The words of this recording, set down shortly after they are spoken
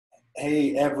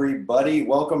Hey everybody,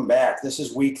 welcome back. This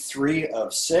is week 3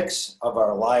 of 6 of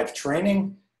our live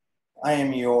training. I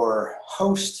am your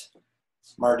host,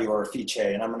 Marty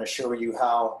Orifice, and I'm going to show you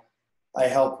how I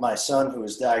helped my son who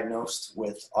is diagnosed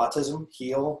with autism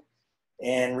heal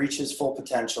and reach his full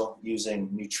potential using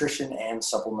nutrition and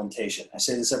supplementation. I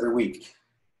say this every week,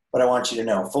 but I want you to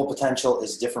know full potential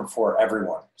is different for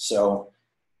everyone. So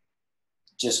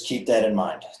just keep that in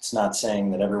mind. It's not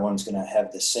saying that everyone's going to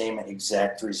have the same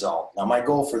exact result. Now, my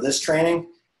goal for this training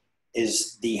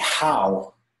is the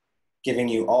how, giving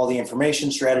you all the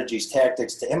information, strategies,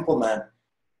 tactics to implement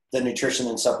the nutrition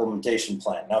and supplementation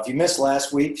plan. Now, if you missed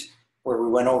last week where we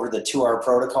went over the 2-hour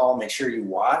protocol, make sure you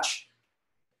watch.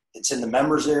 It's in the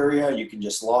members area. You can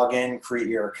just log in, create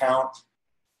your account.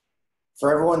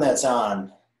 For everyone that's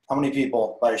on, how many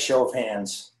people, by a show of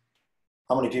hands,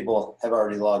 how many people have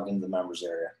already logged into the members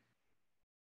area?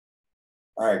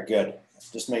 All right, good.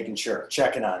 Just making sure,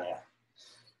 checking on you.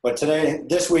 But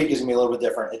this week is gonna be a little bit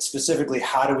different. It's specifically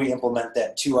how do we implement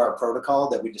that 2-hour protocol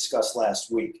that we discussed last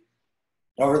week.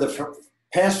 Over the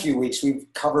past few weeks, we've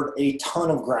covered a ton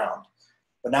of ground,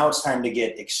 but now it's time to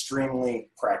get extremely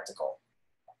practical.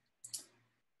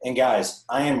 And guys,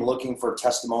 I am looking for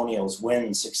testimonials,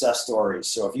 wins, success stories.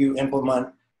 So if you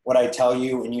implement what I tell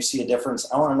you and you see a difference,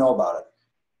 I wanna know about it.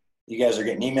 You guys are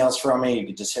getting emails from me. You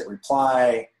can just hit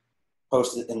reply,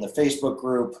 post it in the Facebook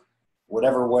group,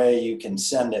 whatever way you can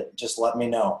send it, just let me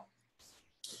know.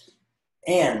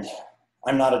 And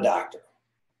I'm not a doctor.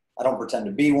 I don't pretend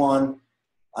to be one.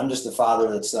 I'm just a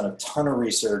father that's done a ton of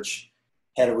research,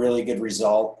 had a really good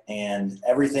result, and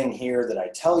everything here that I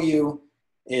tell you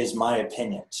is my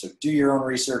opinion. So do your own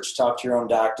research, talk to your own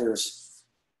doctors,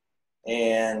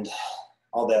 and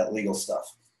all that legal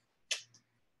stuff.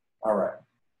 All right.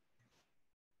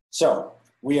 So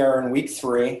we are in week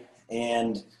 3,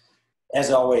 and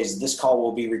as always, this call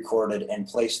will be recorded and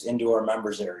placed into our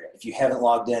members area. If you haven't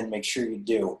logged in, make sure you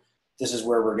do. This is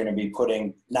where we're going to be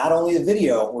putting not only the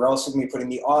video, we're also going to be putting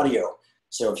the audio.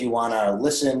 So if you want to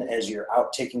listen as you're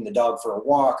out taking the dog for a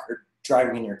walk or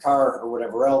driving in your car or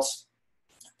whatever else,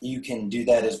 you can do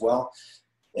that as well.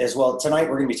 Tonight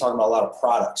we're going to be talking about a lot of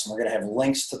products, and we're going to have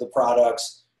links to the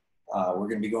products. We're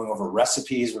going to be going over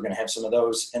recipes. We're going to have some of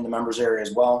those in the members area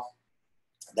as well.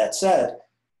 That said,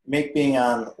 make being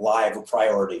on live a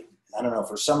priority. I don't know,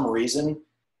 for some reason,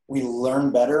 we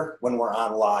learn better when we're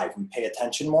on live. We pay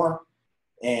attention more.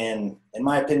 And in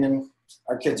my opinion,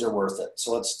 our kids are worth it.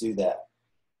 So let's do that.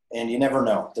 And you never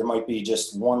know. There might be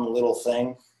just one little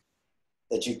thing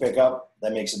that you pick up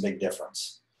that makes a big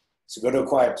difference. So go to a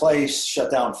quiet place,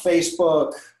 shut down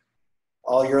Facebook,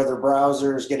 all your other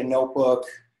browsers, get a notebook,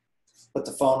 put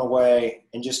the phone away,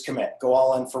 and just commit. Go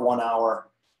all in for 1 hour,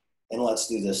 and let's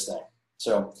do this thing.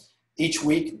 So each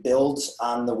week builds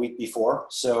on the week before.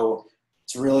 So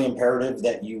it's really imperative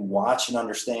that you watch and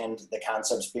understand the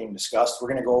concepts being discussed. We're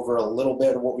going to go over a little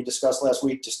bit of what we discussed last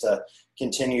week just to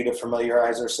continue to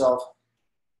familiarize ourselves.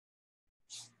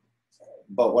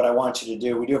 But what I want you to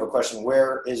do, we do have a question.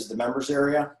 Where is the members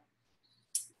area?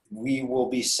 We will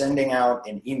be sending out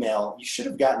an email. You should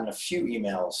have gotten a few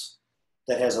emails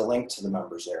that has a link to the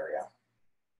members area.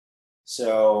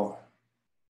 So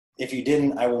if you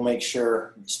didn't, I will make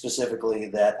sure specifically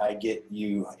that I get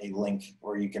you a link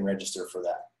where you can register for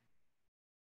that.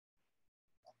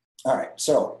 All right,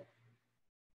 so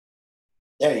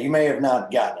yeah, you may have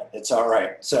not gotten it. It's all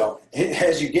right. So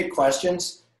as you get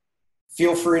questions,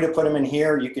 feel free to put them in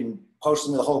here. You can post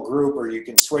them to the whole group, or you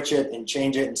can switch it and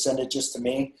change it and send it just to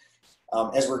me.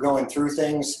 As we're going through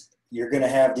things, you're going to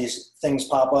have these things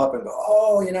pop up and go,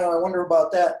 oh, you know, I wonder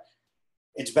about that.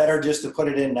 It's better just to put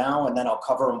it in now, and then I'll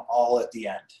cover them all at the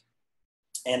end.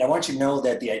 And I want you to know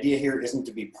that the idea here isn't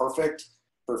to be perfect.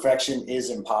 Perfection is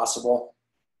impossible.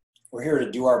 We're here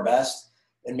to do our best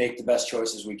and make the best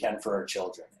choices we can for our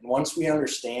children. And once we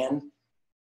understand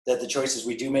that the choices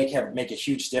we do make a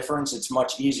huge difference, it's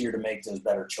much easier to make those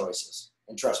better choices.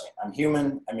 And trust me, I'm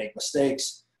human. I make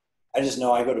mistakes. I just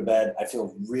know I go to bed, I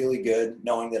feel really good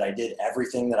knowing that I did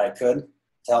everything that I could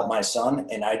to help my son,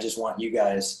 and I just want you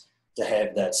guys to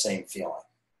have that same feeling.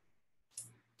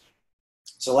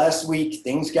 So last week,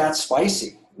 things got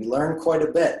spicy. We learned quite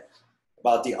a bit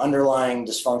about the underlying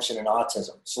dysfunction in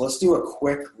autism. So let's do a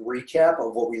quick recap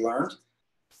of what we learned,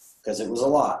 because it was a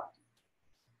lot.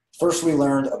 First, we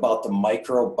learned about the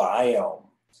microbiome,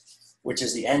 which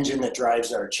is the engine that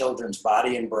drives our children's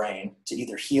body and brain to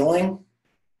either healing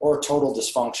or total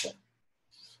dysfunction.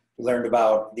 We learned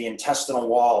about the intestinal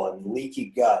wall and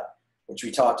leaky gut, which we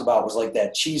talked about was like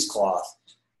that cheesecloth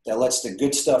that lets the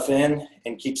good stuff in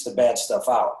and keeps the bad stuff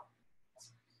out.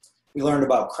 We learned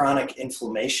about chronic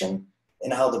inflammation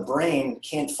and how the brain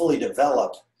can't fully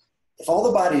develop if all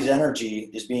the body's energy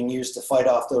is being used to fight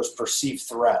off those perceived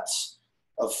threats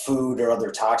of food or other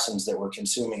toxins that we're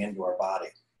consuming into our body.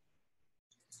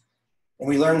 And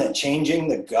we learned that changing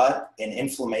the gut and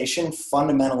inflammation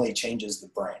fundamentally changes the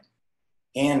brain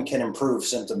and can improve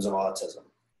symptoms of autism.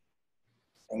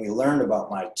 And we learned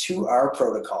about my 2R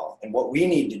protocol and what we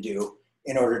need to do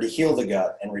in order to heal the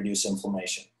gut and reduce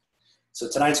inflammation. So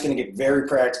tonight's going to get very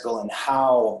practical in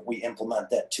how we implement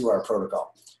that 2R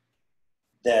protocol.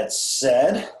 That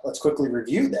said, let's quickly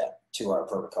review that 2R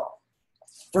protocol.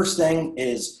 First thing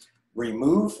is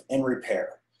remove and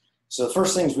repair. So the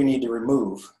first things we need to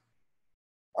remove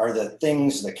are the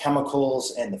things, the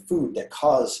chemicals, and the food that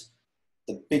cause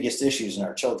the biggest issues in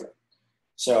our children.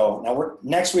 So now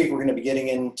next week, we're going to be getting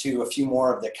into a few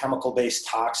more of the chemical-based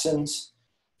toxins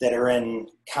that are in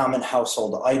common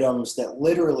household items that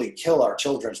literally kill our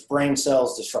children's brain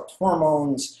cells, disrupt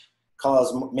hormones,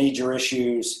 cause major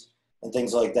issues, and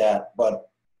things like that. But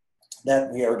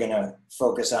that we are going to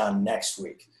focus on next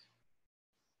week.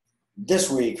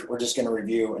 This week, we're just going to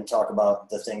review and talk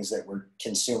about the things that we're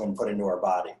consuming and put into our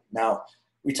body. Now,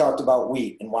 we talked about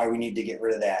wheat and why we need to get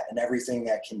rid of that and everything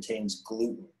that contains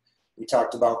gluten. We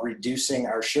talked about reducing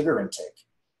our sugar intake.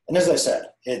 And as I said,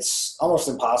 it's almost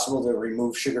impossible to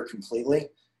remove sugar completely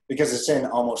because it's in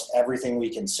almost everything we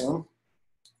consume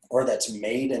or that's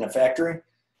made in a factory.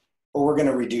 But we're going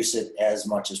to reduce it as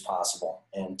much as possible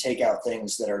and take out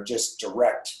things that are just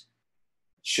direct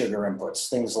sugar inputs,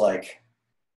 things like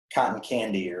cotton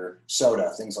candy or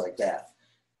soda, things like that.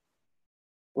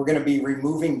 We're going to be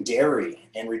removing dairy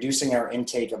and reducing our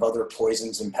intake of other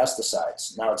poisons and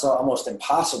pesticides. Now, it's almost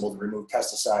impossible to remove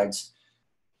pesticides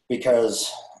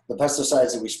because the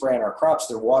pesticides that we spray on our crops,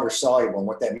 they're water soluble. And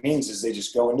what that means is they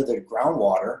just go into the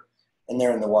groundwater and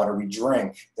they're in the water we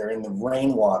drink. They're in the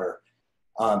rainwater.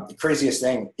 The craziest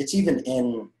thing, it's even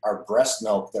in our breast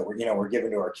milk that we're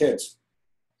giving to our kids.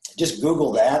 Just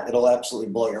Google that. It'll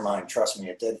absolutely blow your mind. Trust me,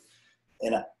 it did.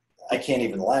 And I can't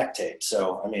even lactate.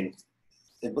 So, I mean,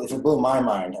 if it blew my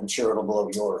mind, I'm sure it'll blow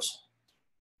yours.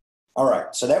 All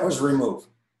right, so that was remove.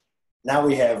 Now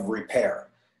we have repair.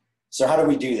 So how do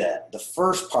we do that? The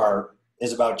first part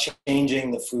is about changing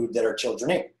the food that our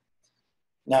children eat.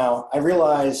 Now, I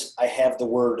realize I have the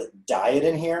word diet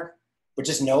in here, but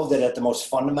just know that at the most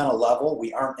fundamental level,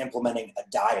 we aren't implementing a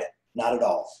diet, not at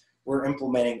all. We're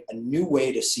implementing a new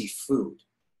way to see food.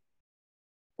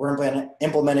 We're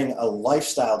implementing a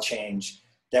lifestyle change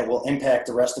that will impact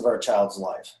the rest of our child's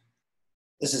life.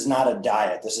 This is not a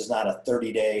diet. This is not a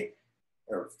 30-day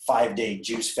or 5-day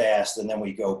juice fast, and then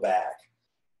we go back.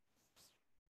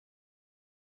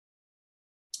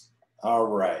 All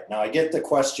right, now I get the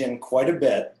question quite a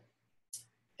bit.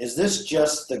 Is this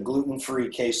just the gluten-free,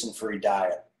 casein-free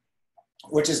diet?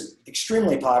 Which is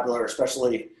extremely popular,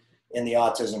 especially in the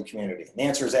autism community. And the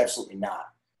answer is absolutely not.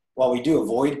 While we do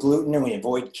avoid gluten and we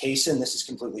avoid casein, this is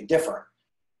completely different.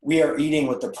 We are eating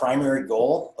with the primary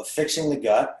goal of fixing the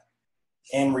gut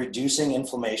and reducing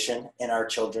inflammation in our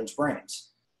children's brains.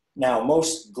 Now,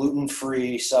 most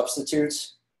gluten-free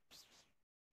substitutes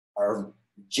are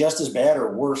just as bad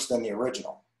or worse than the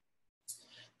original.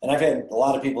 And I've had a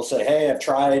lot of people say, hey, I've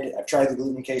tried the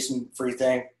gluten casein-free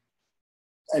thing.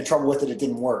 I had trouble with it, it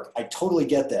didn't work. I totally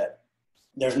get that.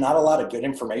 There's not a lot of good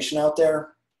information out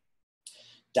there.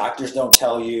 Doctors don't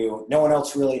tell you, no one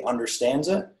else really understands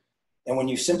it. And when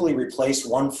you simply replace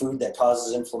one food that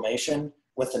causes inflammation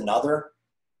with another,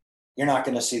 you're not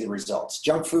going to see the results.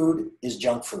 Junk food is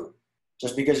junk food.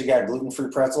 Just because you got gluten-free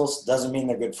pretzels doesn't mean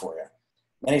they're good for you.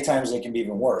 Many times they can be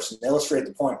even worse. And to illustrate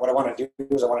the point, what I want to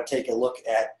do is I want to take a look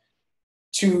at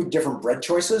 2 different bread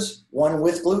choices, one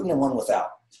with gluten and one without.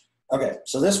 Okay,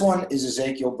 so this one is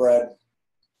Ezekiel bread.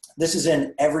 This is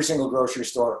in every single grocery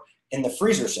store in the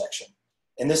freezer section.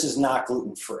 And this is not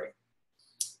gluten-free.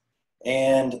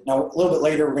 And now a little bit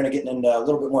later, we're going to get into a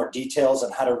little bit more details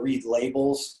on how to read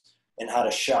labels and how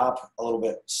to shop a little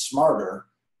bit smarter.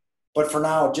 But for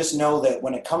now, just know that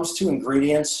when it comes to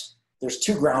ingredients, there's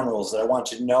 2 ground rules that I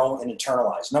want you to know and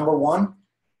internalize. Number 1,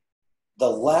 the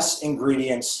less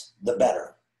ingredients, the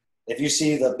better. If you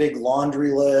see the big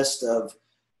laundry list of,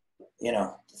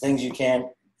 things you can't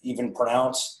even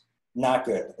pronounce, not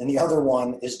good. And the other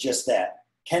one is just that.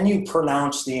 Can you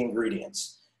pronounce the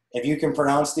ingredients? If you can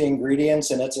pronounce the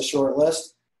ingredients and it's a short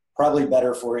list, probably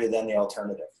better for you than the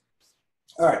alternative.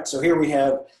 All right, so here we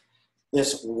have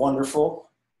this wonderful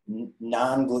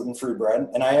non-gluten-free bread,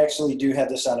 and I actually do have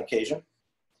this on occasion.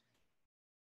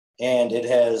 And it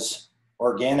has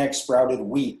organic sprouted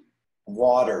wheat,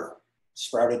 water,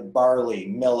 sprouted barley,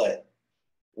 millet,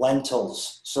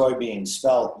 lentils, soybeans,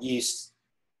 spelt, yeast,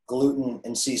 gluten,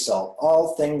 and sea salt,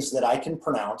 all things that I can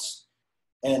pronounce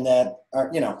and that are,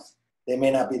 you know, they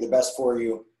may not be the best for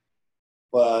you,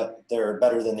 but they're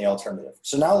better than the alternative.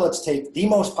 So now let's take the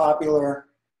most popular,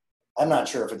 I'm not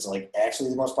sure if it's like actually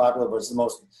the most popular, but it's the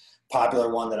most popular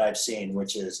one that I've seen,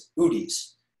 which is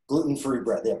Udi's, gluten-free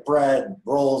bread. They have bread,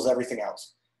 rolls, everything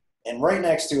else. And right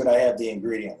next to it, I have the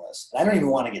ingredient list. I don't even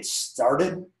want to get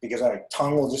started because my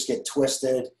tongue will just get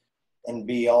twisted and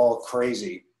be all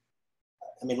crazy.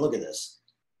 I mean, look at this.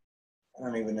 I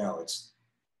don't even know. It's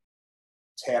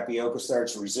tapioca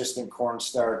starch, resistant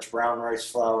cornstarch, brown rice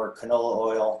flour, canola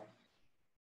oil,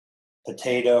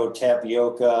 potato,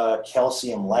 tapioca,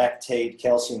 calcium lactate,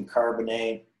 calcium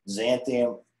carbonate,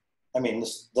 xanthium. I mean,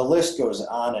 the list goes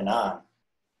on and on.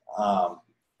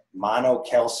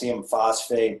 Monocalcium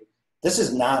phosphate. This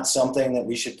is not something that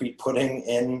we should be putting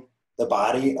in the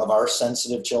body of our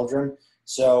sensitive children.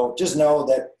 So just know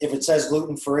that if it says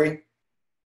gluten-free,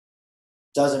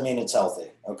 doesn't mean it's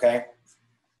healthy, okay?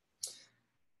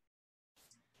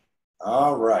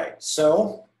 All right,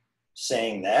 so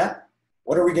saying that,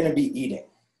 what are we gonna be eating?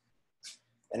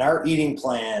 And our eating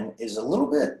plan is a little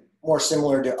bit more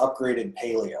similar to upgraded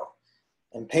paleo.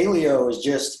 And paleo is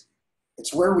just,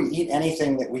 it's where we eat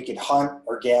anything that we could hunt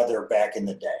or gather back in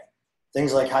the day.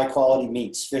 Things like high quality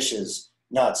meats, fishes,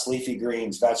 nuts, leafy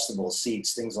greens, vegetables,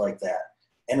 seeds, things like that.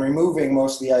 And removing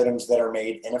most of the items that are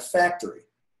made in a factory,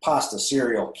 pasta,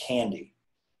 cereal, candy.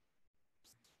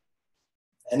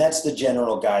 And that's the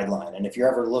general guideline. And if you're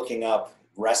ever looking up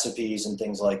recipes and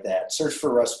things like that, search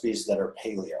for recipes that are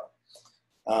paleo.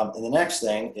 And the next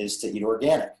thing is to eat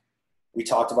organic. We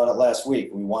talked about it last week.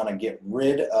 We want to get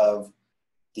rid of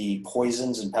the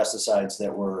poisons and pesticides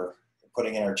that we're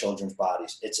putting in our children's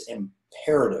bodies. It's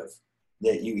imperative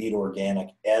that you eat organic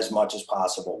as much as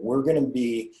possible. We're going to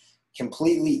be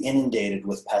completely inundated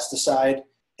with pesticide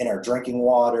in our drinking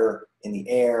water, in the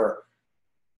air,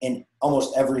 in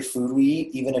almost every food we eat,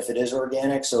 even if it is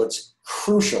organic. So it's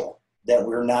crucial that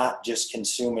we're not just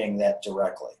consuming that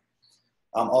directly.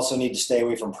 Also need to stay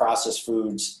away from processed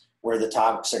foods where the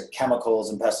toxic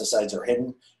chemicals and pesticides are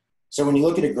hidden. So when you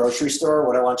look at a grocery store,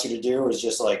 what I want you to do is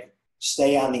just like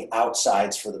stay on the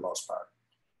outsides for the most part.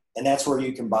 And that's where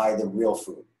you can buy the real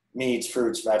food, meats,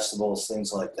 fruits, vegetables,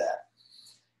 things like that.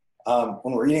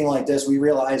 When we're eating like this, we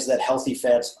realize that healthy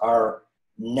fats are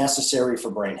necessary for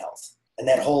brain health. And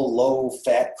that whole low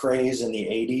fat craze in the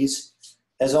 80s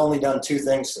has only done two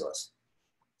things to us.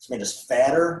 It's made us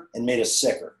fatter and made us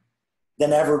sicker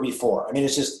than ever before. I mean,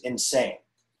 it's just insane.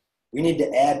 We need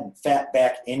to add fat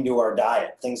back into our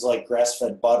diet. Things like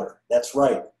grass-fed butter. That's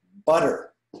right,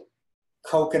 butter,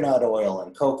 coconut oil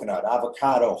and coconut,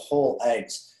 avocado, whole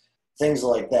eggs, things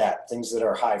like that, things that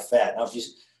are high fat. Now, if you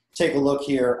take a look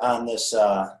here on this,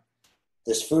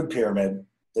 this food pyramid,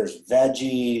 there's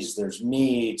veggies, there's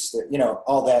meats, you know,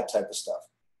 all that type of stuff.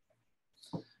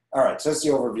 All right, so that's the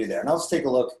overview there. Now let's take a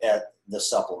look at the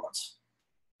supplements.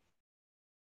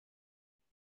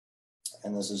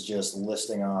 And this is just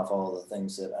listing off all the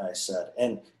things that I said.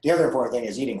 And the other important thing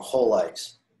is eating whole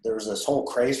eggs. There was this whole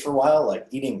craze for a while, like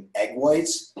eating egg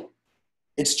whites.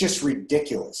 It's just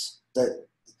ridiculous. The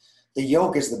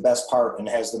yolk is the best part and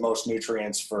has the most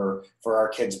nutrients for our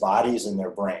kids' bodies and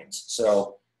their brains.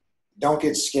 So don't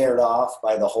get scared off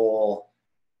by the whole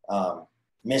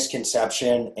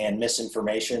misconception and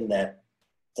misinformation that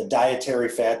the dietary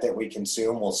fat that we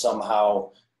consume will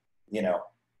somehow, you know,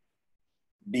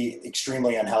 be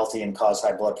extremely unhealthy and cause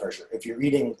high blood pressure. If you're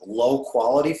eating low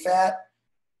quality fat,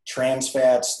 trans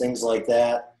fats, things like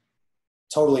that,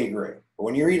 totally agree. But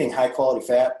when you're eating high quality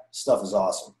fat, stuff is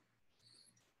awesome.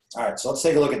 All right, so let's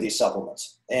take a look at these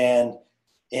supplements. And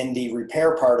in the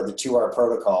repair part of the 2R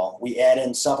protocol, we add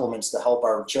in supplements to help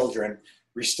our children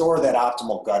restore that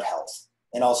optimal gut health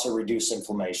and also reduce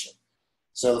inflammation.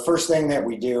 So the first thing that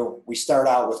we do, we start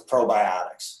out with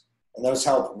probiotics, and those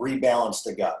help rebalance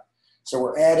the gut. So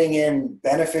we're adding in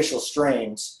beneficial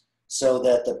strains so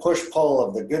that the push-pull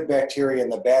of the good bacteria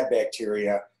and the bad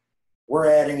bacteria, we're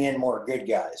adding in more good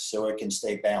guys so it can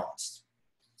stay balanced.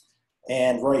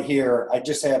 And right here, I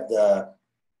just have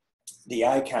the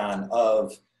icon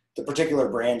of the particular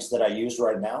brands that I use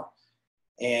right now.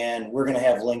 And we're going to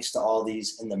have links to all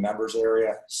these in the members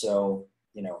area. So,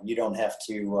 you know, you don't have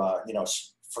to, you know,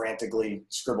 frantically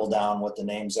scribble down what the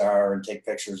names are and take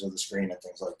pictures of the screen and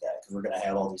things like that, because we're going to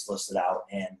have all these listed out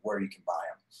and where you can buy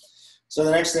them. So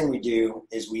the next thing we do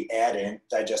is we add in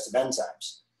digestive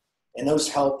enzymes, and those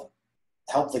help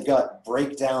the gut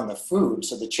break down the food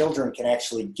so the children can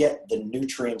actually get the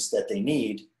nutrients that they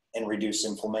need and reduce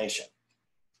inflammation.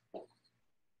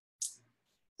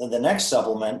 Then the next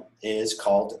supplement is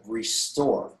called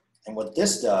Restore. And what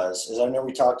this does is, I know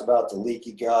we talked about the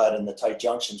leaky gut and the tight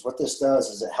junctions. What this does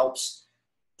is it helps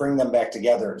bring them back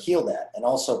together and heal that, and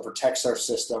also protects our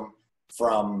system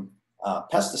from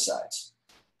pesticides,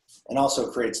 and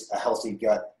also creates a healthy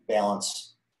gut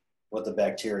balance with the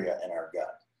bacteria in our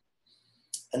gut.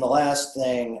 And the last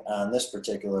thing on this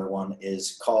particular one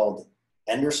is called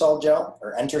Entersol gel,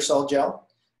 or Entersol gel.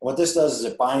 And what this does is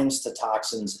it binds to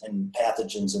toxins and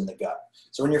pathogens in the gut.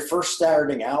 So when you're first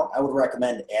starting out, I would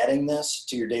recommend adding this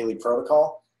to your daily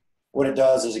protocol. What it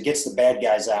does is it gets the bad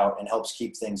guys out and helps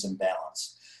keep things in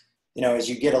balance. You know, as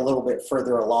you get a little bit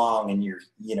further along and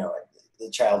the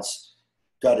child's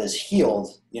gut is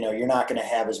healed, you're not going to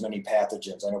have as many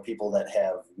pathogens. I know people that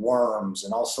have worms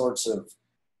and all sorts of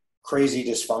crazy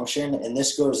dysfunction, and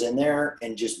this goes in there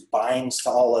and just binds to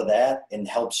all of that and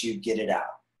helps you get it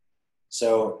out.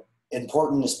 So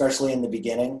important, especially in the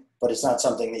beginning, but it's not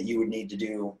something that you would need to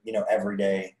do, every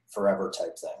day, forever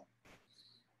type thing.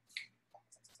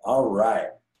 All right.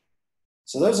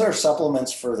 So those are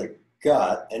supplements for the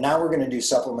gut, and now we're going to do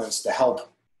supplements to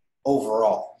help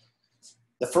overall.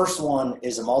 The first one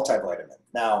is a multivitamin.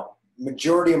 Now,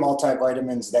 majority of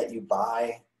multivitamins that you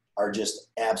buy are just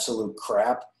absolute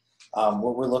crap.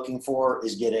 What we're looking for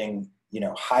is getting,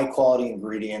 high quality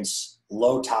ingredients,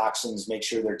 low toxins, make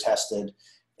sure they're tested.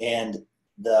 And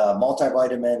the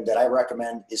multivitamin that I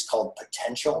recommend is called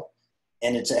Potential.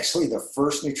 And it's actually the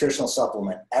first nutritional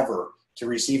supplement ever to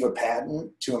receive a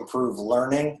patent to improve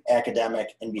learning, academic,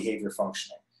 and behavior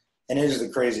functioning. And it is the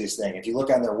craziest thing. If you look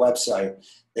on their website,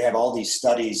 they have all these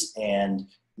studies and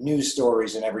news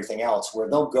stories and everything else where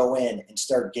they'll go in and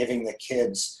start giving the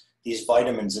kids these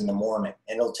vitamins in the morning.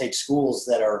 And it'll take schools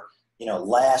that are,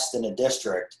 last in a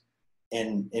district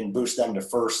and boost them to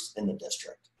first in the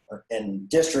district, and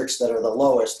districts that are the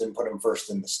lowest and put them first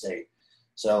in the state.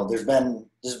 So this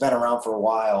has been around for a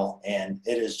while, and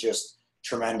it is just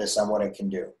tremendous on what it can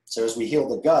do. So as we heal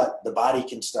the gut, the body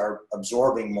can start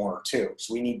absorbing more too.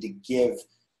 So we need to give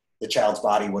the child's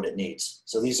body what it needs.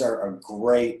 So these are a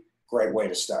great way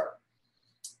to start.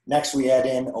 Next, we add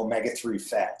in omega-3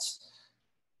 fats.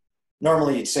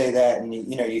 Normally you'd say that, and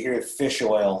you hear fish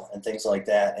oil and things like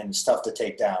that, and it's tough to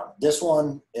take down. This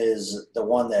one is the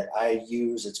one that I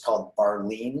use. It's called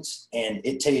Barlean's, and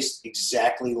it tastes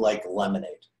exactly like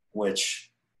lemonade,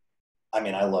 which,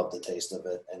 I love the taste of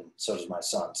it, and so does my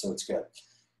son, so it's good.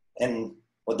 And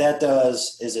what that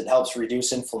does is it helps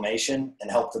reduce inflammation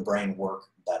and help the brain work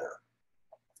better.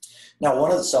 Now, one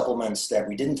of the supplements that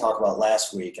we didn't talk about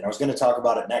last week, and I was going to talk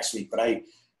about it next week, but I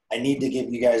need to give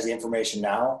you guys the information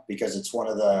now because it's one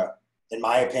of the, in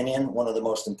my opinion, one of the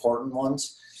most important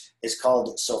ones. It's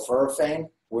called sulforaphane,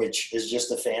 which is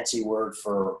just a fancy word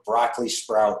for broccoli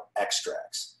sprout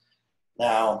extracts.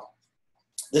 Now,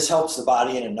 this helps the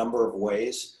body in a number of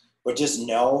ways, but just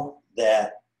know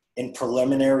that in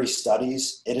preliminary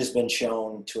studies, it has been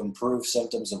shown to improve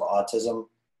symptoms of autism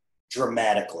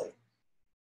dramatically.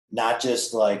 Not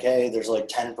just like, hey, there's like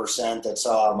 10% that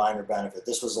saw a minor benefit.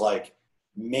 This was like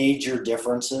major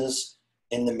differences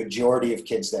in the majority of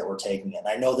kids that were taking it. And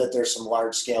I know that there's some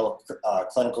large-scale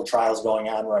clinical trials going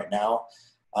on right now.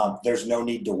 There's no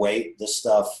need to wait. This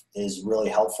stuff is really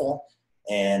helpful,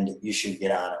 and you should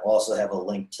get on it. We'll also have a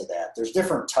link to that. There's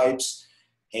different types,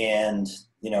 and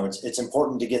it's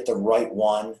important to get the right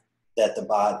one that the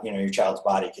body, your child's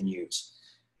body can use.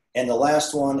 And the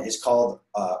last one is called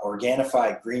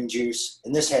Organifi Green Juice,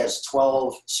 and this has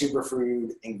 12 superfood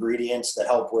ingredients that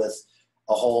help with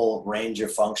a whole range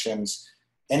of functions.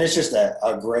 And it's just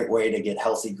a great way to get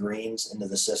healthy greens into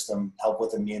the system, help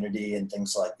with immunity and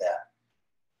things like that.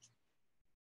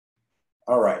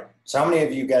 All right, so how many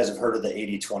of you guys have heard of the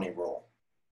 80-20 rule?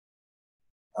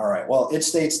 All right, well, it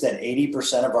states that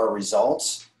 80% of our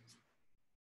results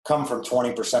come from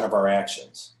 20% of our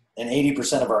actions. And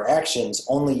 80% of our actions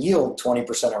only yield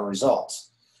 20% of our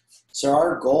results. So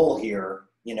our goal here,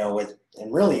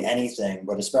 and really anything,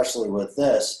 but especially with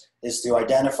this, is to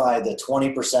identify the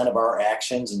 20% of our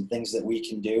actions and things that we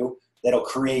can do that'll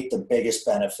create the biggest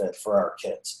benefit for our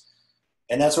kids.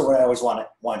 And that's what I always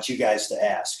want you guys to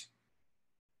ask.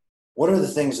 What are the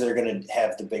things that are going to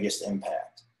have the biggest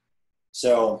impact?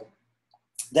 So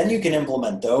then you can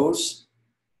implement those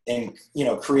and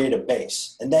create a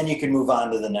base, and then you can move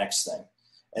on to the next thing,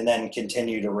 and then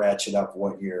continue to ratchet up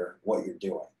what you're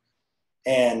doing.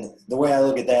 And the way I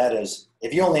look at that is,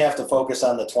 if you only have to focus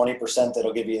on the 20%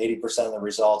 that'll give you 80% of the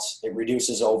results, it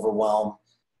reduces overwhelm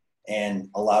and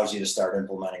allows you to start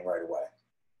implementing right away.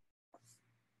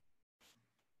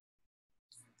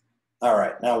 All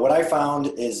right, now what I found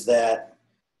is that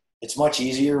it's much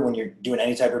easier when you're doing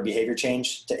any type of behavior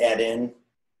change to add in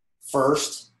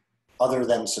first other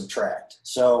than subtract.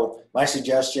 So my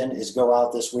suggestion is go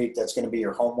out this week. That's going to be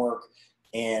your homework,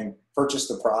 and purchase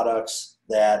the products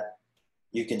that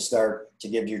you can start to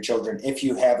give to your children if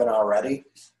you haven't already.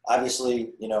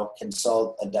 Obviously,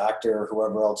 consult a doctor or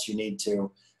whoever else you need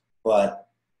to, but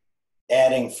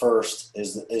adding first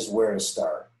is where to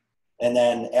start. And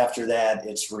then after that,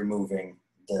 it's removing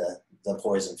the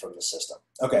poison from the system.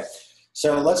 Okay,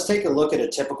 so let's take a look at a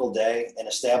typical day and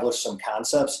establish some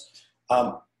concepts.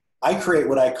 I create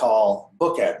what I call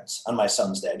bookends on my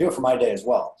son's day. I do it for my day as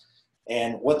well.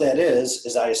 And what that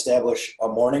is I establish a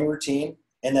morning routine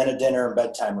and then a dinner and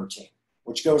bedtime routine,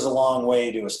 which goes a long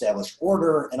way to establish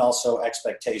order and also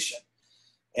expectation.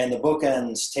 And the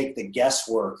bookends take the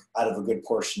guesswork out of a good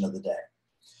portion of the day.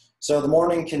 So the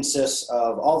morning consists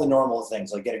of all the normal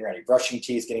things like getting ready, brushing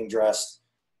teeth, getting dressed.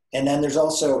 And then there's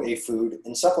also a food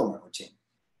and supplement routine.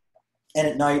 And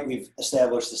at night, we've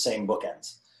established the same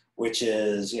bookends, which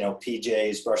is,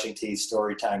 PJs, brushing teeth,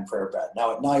 story time, prayer, bed.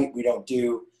 Now at night, we don't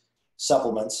do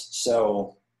supplements,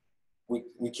 so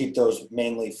we keep those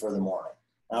mainly for the morning.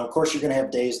 Now, of course, you're going to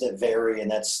have days that vary, and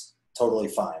that's totally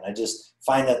fine. I just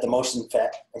find that the most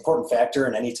important factor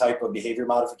in any type of behavior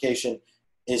modification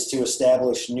is to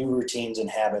establish new routines and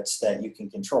habits that you can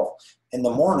control. In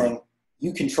the morning,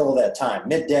 you control that time.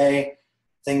 Midday,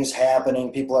 things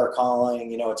happening, people are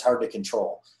calling, it's hard to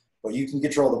control. But you can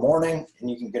control the morning, and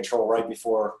you can control right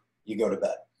before you go to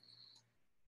bed.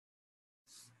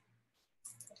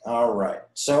 All right,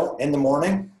 so in the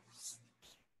morning,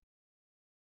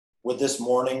 with this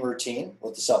morning routine,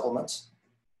 with the supplements,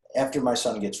 after my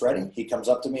son gets ready, he comes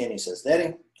up to me and he says,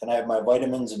 "Daddy, can I have my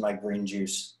vitamins and my green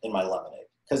juice in my lemonade?"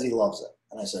 Because he loves it.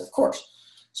 And I said, "Of course."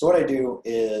 So what I do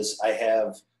is I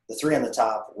have the 3 on the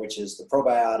top, which is the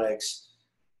probiotics,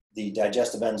 the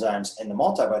digestive enzymes, and the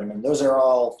multivitamin. Those are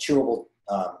all chewable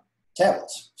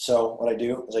tablets. So what I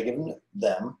do is I give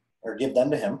them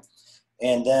to him.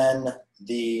 And then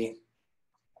the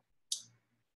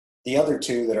other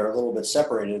 2 that are a little bit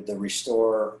separated, the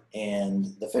Restore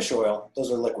and the fish oil,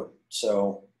 those are liquid.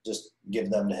 So just give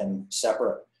them to him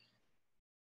separate,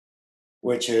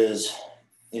 which is,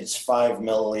 it's 5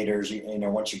 milliliters.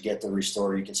 Once you get the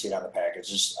Restore, you can see it on the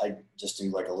package. I just do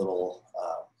like a little,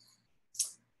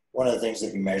 one of the things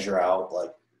that you measure out,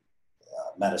 like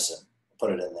medicine,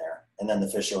 put it in there. And then the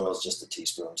fish oil is just a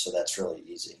teaspoon. So that's really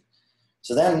easy.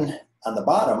 So then on the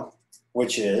bottom,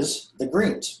 which is the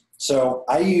greens. So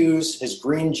I use his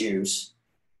green juice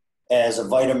as a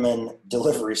vitamin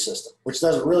delivery system, which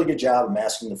does a really good job of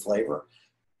masking the flavor.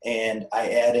 And I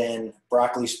add in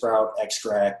broccoli sprout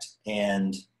extract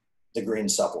and the green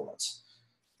supplements.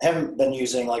 I haven't been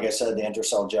using, like I said, the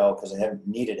Intercell gel because I haven't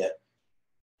needed it.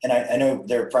 And I know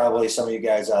there are probably some of you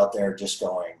guys out there just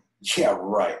going, "Yeah,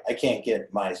 right. I can't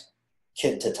get my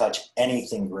kid to touch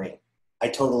anything green." I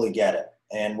totally get it.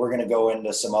 And we're going to go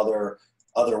into some other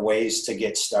ways to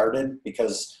get started,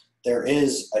 because there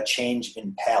is a change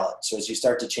in palate. So as you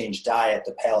start to change diet,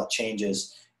 the palate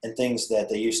changes, and things that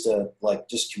they used to like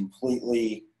just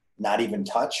completely not even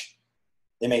touch,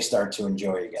 they may start to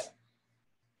enjoy again.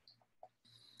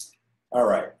 All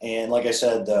right, and like I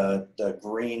said, the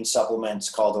green supplements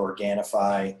called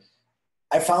Organifi.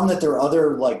 I found that there are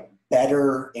other like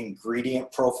better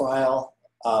ingredient profile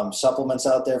supplements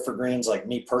out there for greens. Like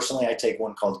me personally, I take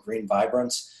one called Green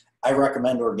Vibrance. I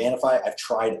recommend Organifi. I've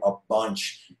tried a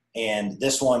bunch, and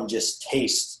this one just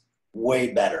tastes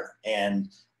way better. And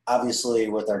obviously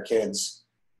with our kids,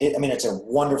 it's a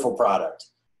wonderful product,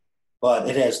 but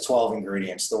it has 12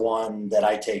 ingredients. The one that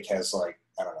I take has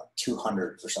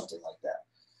 200 or something like that.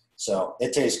 So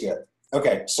it tastes good.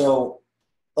 Okay, so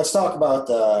let's talk about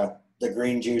the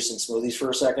green juice and smoothies for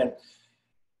a second.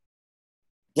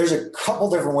 There's a couple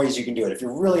different ways you can do it. If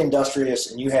you're really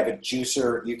industrious and you have a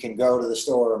juicer, you can go to the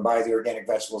store and buy the organic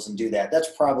vegetables and do that.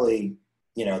 That's probably,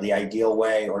 the ideal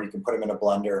way, or you can put them in a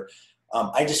blender.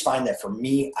 I just find that for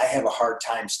me, I have a hard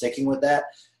time sticking with that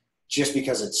just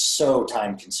because it's so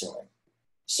time consuming.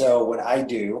 So what I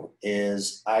do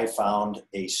is I found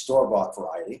a store-bought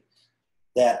variety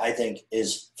that I think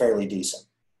is fairly decent.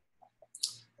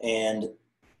 And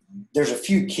there's a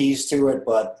few keys to it,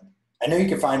 but I know you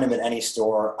can find them at any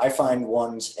store. I find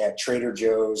ones at Trader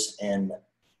Joe's and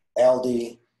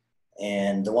Aldi,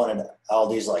 and the one at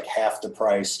Aldi is like half the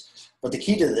price. But the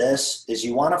key to this is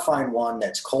you want to find one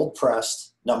that's cold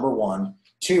pressed, number one.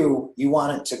 2, you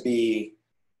want it to be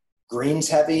greens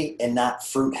heavy and not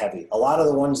fruit heavy. A lot of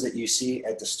the ones that you see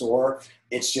at the store,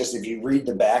 it's just, if you read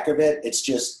the back of it, it's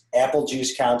just apple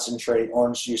juice concentrate,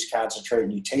 orange juice concentrate,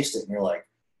 and you taste it and you're like,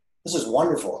 this is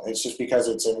wonderful. It's just because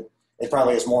it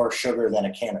probably has more sugar than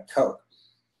a can of Coke.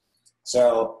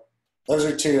 So those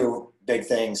are 2. big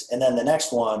things. And then the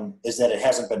next one is that it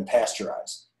hasn't been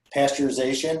pasteurized.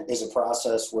 Pasteurization is a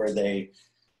process where they,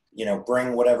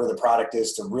 bring whatever the product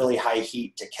is to really high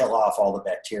heat to kill off all the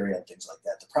bacteria and things like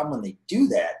that. The problem when they do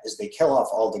that is they kill off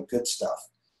all the good stuff.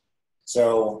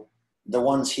 So the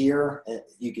ones here,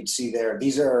 you can see there,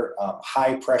 these are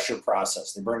high pressure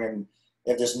process. They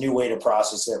have this new way to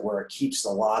process it where it keeps a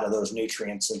lot of those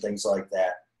nutrients and things like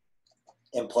that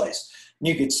in place. And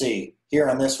you can see here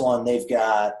on this one, they've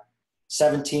got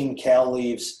 17 cal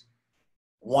leaves,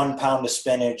 1 pound of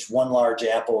spinach, 1 large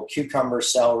apple, cucumber,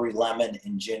 celery, lemon,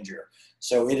 and ginger.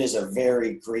 So it is a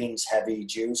very greens heavy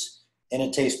juice, and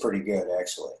it tastes pretty good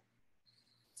actually.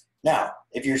 Now,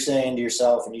 if you're saying to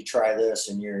yourself and you try this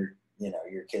and your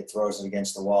kid throws it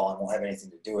against the wall and won't have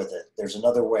anything to do with it, there's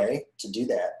another way to do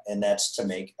that, and that's to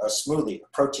make a smoothie, a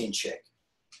protein shake.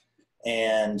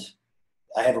 And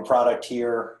I have a product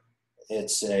here.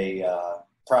 It's a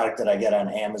product that I get on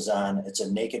Amazon. It's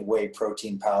a naked whey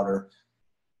protein powder.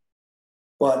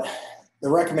 But the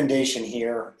recommendation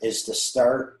here is to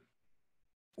start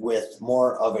with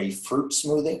more of a fruit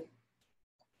smoothie.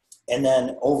 And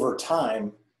then over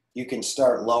time, you can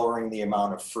start lowering the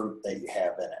amount of fruit that you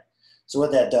have in it. So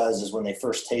what that does is when they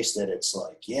first taste it, it's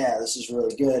like, yeah, this is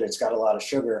really good. It's got a lot of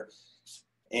sugar.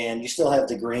 And you still have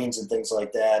the greens and things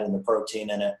like that and the protein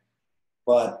in it.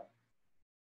 But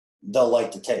they'll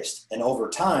like the taste. And over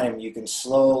time, you can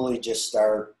slowly just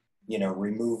start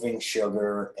removing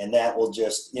sugar, and that will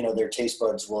just, their taste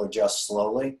buds will adjust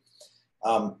slowly.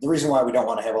 The reason why we don't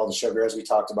want to have all the sugar, as we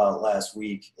talked about last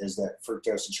week, is that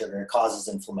fructose and sugar, it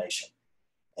causes inflammation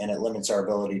and it limits our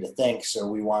ability to think. So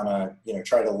we want to,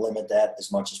 try to limit that as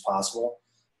much as possible.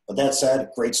 But that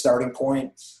said, great starting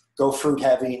point, go fruit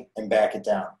heavy and back it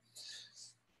down.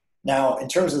 Now, in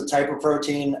terms of the type of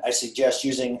protein, I suggest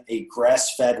using a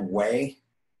grass-fed whey.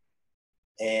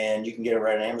 And you can get it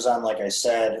right on Amazon, like I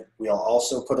said. We'll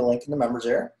also put a link in the members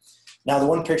area. Now, the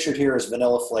one pictured here is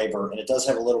vanilla flavor, and it does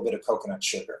have a little bit of coconut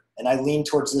sugar. And I lean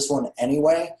towards this one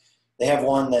anyway. They have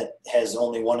one that has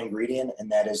only one ingredient, and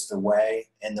that is the whey.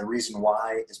 And the reason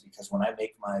why is because when I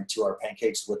make my 2-hour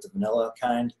pancakes with the vanilla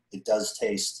kind, it does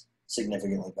taste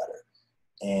significantly better.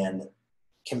 And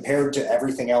compared to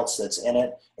everything else that's in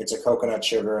it, it's a coconut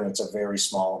sugar, and it's a very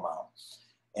small amount.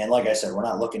 And like I said, we're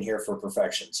not looking here for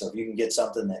perfection. So if you can get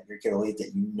something that your kid will eat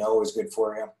that is good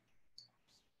for you,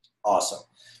 awesome.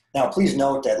 Now, please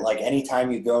note that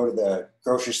anytime you go to the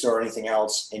grocery store or anything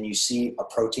else and you see a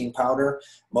protein powder,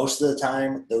 most of the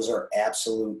time those are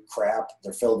absolute crap.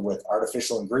 They're filled with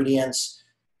artificial ingredients.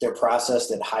 They're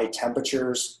processed at high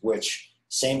temperatures, which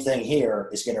same thing here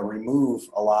is going to remove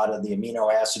a lot of the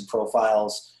amino acid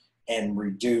profiles and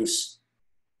reduce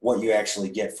what you actually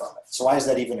get from it. So why is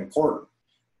that even important?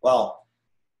 Well,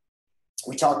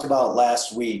 we talked about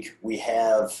last week, we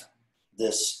have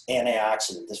this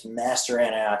antioxidant, this master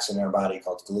antioxidant in our body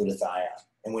called glutathione.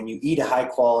 And when you eat a high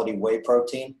quality whey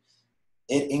protein,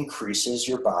 it increases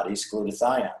your body's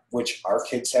glutathione, which our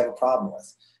kids have a problem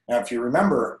with. Now, if you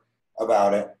remember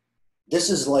about it,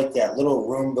 this is like that little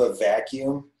Roomba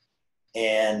vacuum,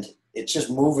 and it's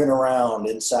just moving around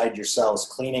inside your cells,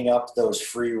 cleaning up those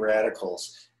free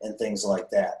radicals and things like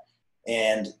that.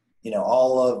 And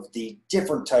all of the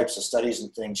different types of studies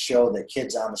and things show that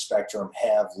kids on the spectrum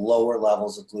have lower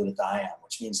levels of glutathione,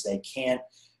 which means they can't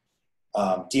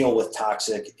deal with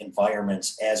toxic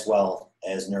environments as well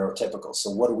as neurotypical. So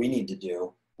what do we need to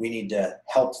do? We need to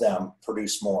help them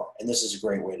produce more. And this is a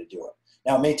great way to do it.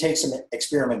 Now, it may take some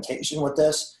experimentation with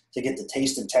this to get the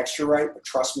taste and texture right, but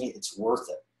trust me, it's worth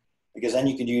it. Because then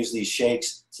you can use these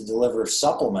shakes to deliver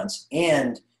supplements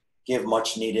and give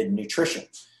much needed nutrition.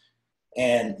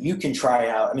 And you can try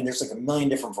out, there's like a million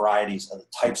different varieties of the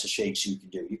types of shakes you can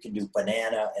do. You can do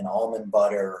banana and almond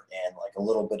butter and like a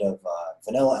little bit of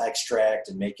vanilla extract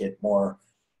and make it more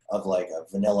of like a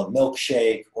vanilla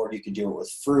milkshake, or you can do it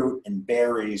with fruit and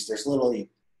berries. There's literally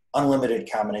unlimited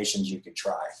combinations you could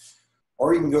try.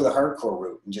 Or you can go the hardcore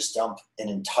route and just dump an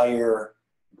entire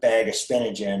bag of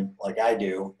spinach in like I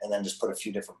do, and then just put a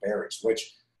few different berries,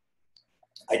 which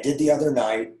I did the other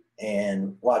night.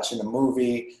 And watching the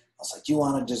movie, I was like, do you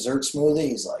want a dessert smoothie?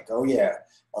 He's like, oh yeah.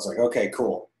 I was like, okay,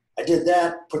 cool. I did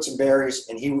that, put some berries,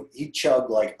 and he chugged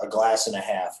like a glass and a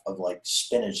half of like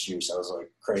spinach juice. I was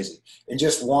like, crazy. And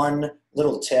just one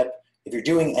little tip, if you're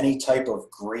doing any type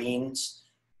of greens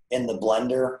in the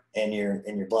blender and you're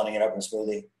blending it up in a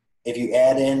smoothie, if you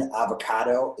add in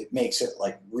avocado, it makes it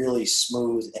like really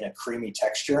smooth and a creamy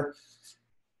texture.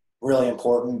 Really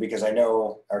important, because I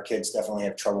know our kids definitely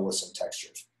have trouble with some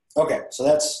textures. Okay, so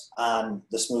that's on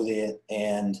the smoothie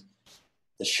and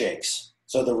the shakes.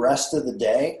 So the rest of the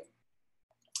day,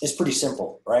 is pretty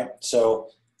simple, right? So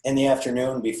in the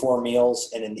afternoon before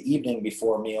meals and in the evening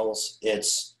before meals,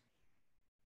 it's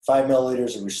 5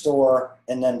 milliliters of Restore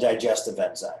and then digestive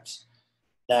enzymes.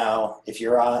 Now, if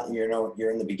you're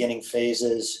in the beginning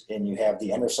phases and you have the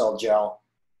Endercell gel,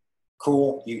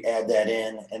 cool, you add that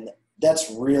in, and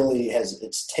that's really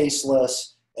it's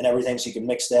tasteless and everything, so you can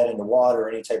mix that into water or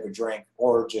any type of drink,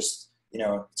 or just,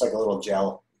 it's like a little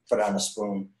gel, put it on a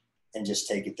spoon and just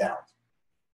take it down.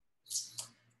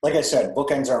 Like I said,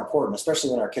 bookends are important, especially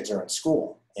when our kids are in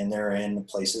school and they're in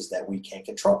places that we can't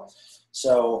control.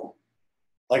 So,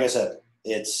 like I said,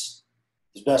 it's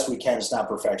as best we can. It's not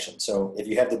perfection. So if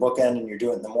you have the bookend and you're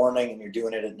doing it in the morning and you're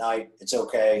doing it at night, it's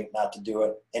okay not to do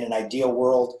it. In an ideal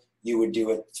world, you would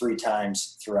do it 3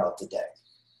 times throughout the day.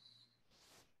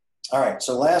 All right,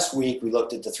 so last week we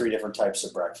looked at the 3 different types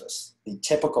of breakfast. The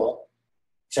typical,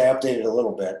 which I updated a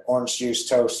little bit: orange juice,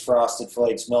 toast, frosted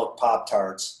flakes, milk,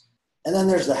 Pop-Tarts. And then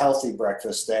there's the healthy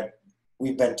breakfast that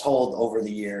we've been told over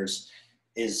the years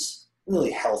is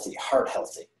really healthy, heart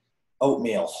healthy.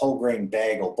 Oatmeal, whole grain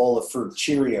bagel, bowl of fruit,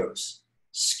 Cheerios,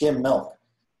 skim milk.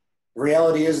 The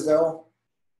reality is, though,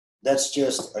 that's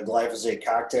just a glyphosate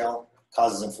cocktail.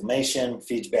 Causes inflammation,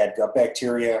 feeds bad gut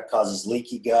bacteria, causes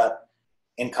leaky gut,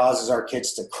 and causes our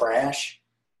kids to crash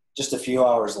just a few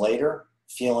hours later,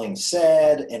 feeling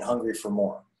sad and hungry for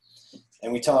more.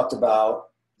 And we talked about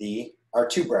the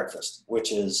R2 breakfast,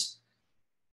 which is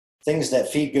things that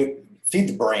feed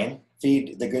the brain,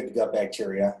 feed the good gut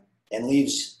bacteria, and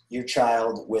leaves your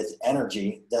child with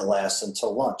energy that lasts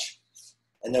until lunch.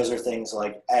 And those are things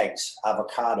like eggs,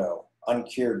 avocado,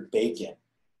 uncured bacon,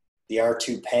 the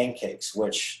R2 pancakes,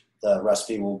 which the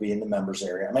recipe will be in the members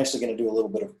area. I'm actually going to do a little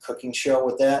bit of a cooking show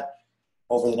with that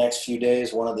over the next few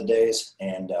days, one of the days,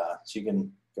 and so you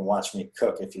can watch me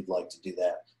cook if you'd like to do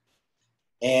that.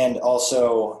 And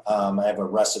also, I have a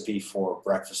recipe for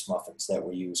breakfast muffins that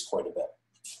we use quite a bit.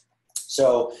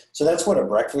 So that's what a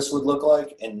breakfast would look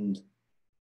like. And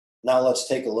now let's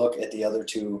take a look at the other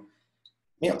 2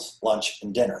 meals, lunch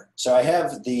and dinner. So I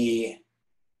have the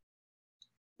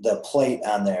plate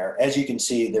on there. As you can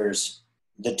see, there's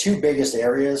the 2 biggest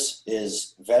areas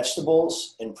is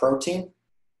vegetables and protein.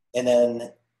 And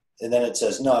then it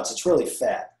says nuts. It's really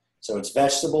fat. So it's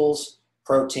vegetables,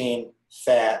 protein,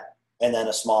 fat, and then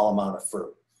a small amount of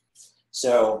fruit.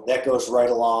 So that goes right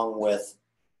along with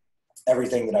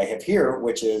everything that I have here,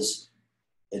 which is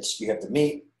you have the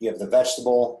meat, you have the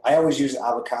vegetable. I always use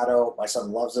avocado. My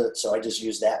son loves it, so I just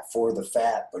use that for the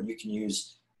fat, but you can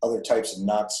use other types of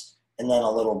nuts, and then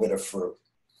a little bit of fruit.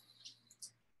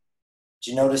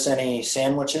 Did you notice any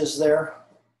sandwiches there?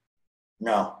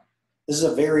 No. This is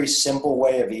a very simple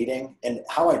way of eating, and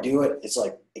how I do it, it's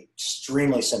like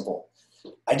extremely simple.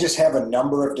 I just have a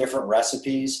number of different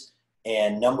recipes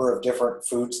and number of different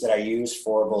foods that I use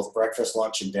for both breakfast,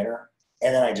 lunch, and dinner.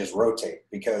 And then I just rotate,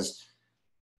 because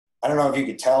I don't know if you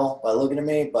could tell by looking at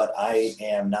me, but I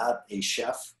am not a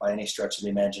chef by any stretch of the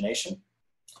imagination.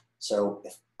 So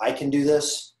if I can do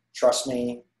this, trust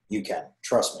me, you can.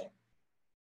 Trust me.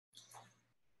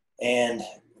 And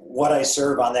what I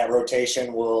serve on that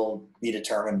rotation will be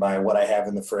determined by what I have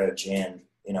in the fridge. And,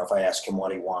 if I ask him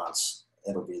what he wants,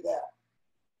 it'll be that.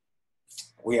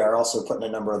 We are also putting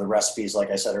a number of the recipes, like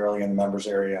I said earlier, in the members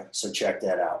area, so check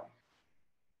that out.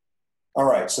 All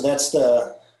right, so that's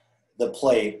the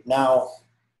plate. Now,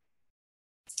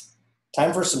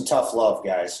 time for some tough love,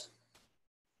 guys.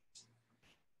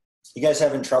 You guys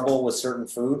having trouble with certain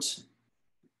foods?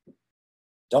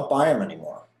 Don't buy them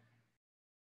anymore.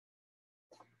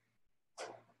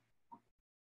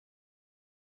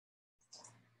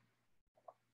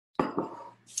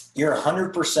 You're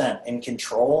 100% in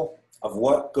control of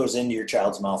what goes into your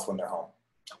child's mouth when they're home.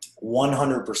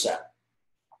 100%.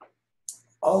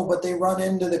 Oh, but they run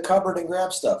into the cupboard and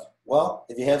grab stuff. Well,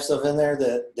 if you have stuff in there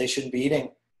that they shouldn't be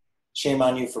eating, shame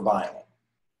on you for buying it.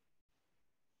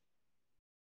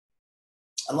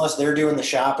 Unless they're doing the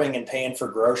shopping and paying for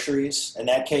groceries. In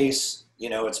that case,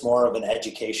 it's more of an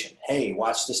education. Hey,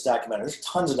 watch this documentary. There's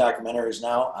tons of documentaries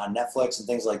now on Netflix and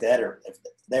things like that. Or if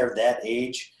they're that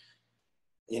age,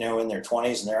 in their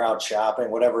 20s and they're out shopping,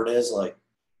 whatever it is, like,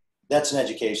 that's an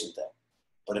education thing.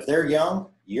 But if they're young,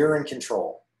 you're in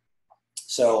control.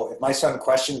 So if my son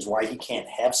questions why he can't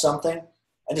have something,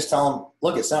 I just tell him,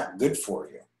 look, it's not good for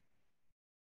you.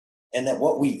 And that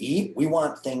what we eat, we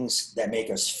want things that make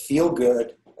us feel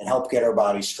good and help get our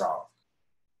body strong.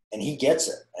 And he gets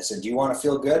it. I said, do you want to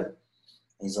feel good? And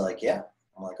he's like, yeah.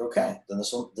 I'm like, okay, then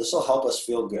this will help us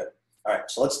feel good. All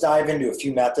right, so let's dive into a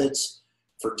few methods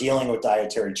for dealing with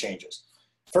dietary changes.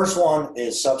 First one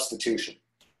is substitution.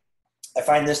 I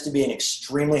find this to be an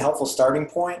extremely helpful starting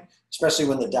point especially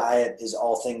when the diet is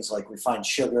all things like refined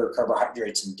sugar,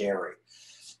 carbohydrates, and dairy.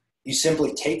 You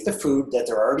simply take the food that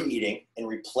they're already eating and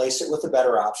replace it with a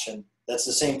better option. That's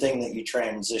the same thing that you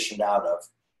transitioned out of.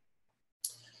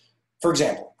 For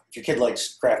example, if your kid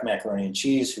likes Kraft macaroni and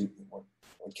cheese,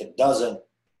 what kid doesn't,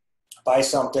 buy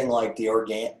something like the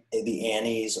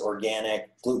Annie's organic,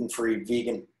 gluten-free,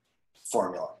 vegan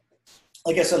formula.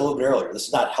 Like I said a little bit earlier, this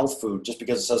is not health food just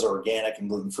because it says organic and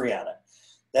gluten-free on it.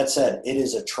 That said, it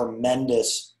is a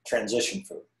tremendous transition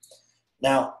food.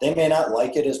 Now, they may not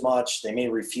like it as much. They may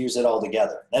refuse it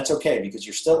altogether. That's okay because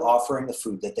you're still offering the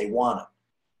food that they wanted.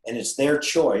 And it's their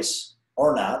choice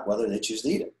or not whether they choose to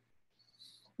eat it.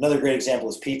 Another great example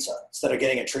is pizza. Instead of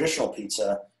getting a traditional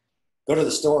pizza, go to the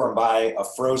store and buy a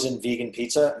frozen vegan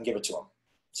pizza and give it to them.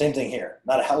 Same thing here.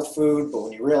 Not a health food, but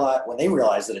when they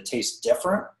realize that it tastes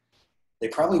different, they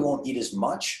probably won't eat as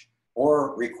much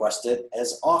or request it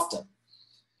as often.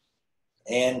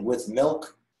 And with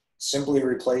milk, simply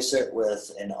replace it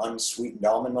with an unsweetened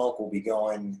almond milk. We'll be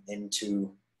going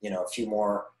into, a few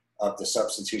more of the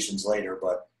substitutions later,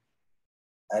 but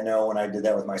I know when I did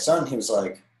that with my son, he was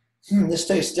like, this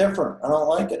tastes different. I don't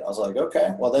like it. I was like,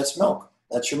 okay, well, that's milk.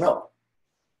 That's your milk.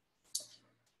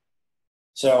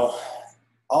 So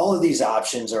all of these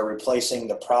options are replacing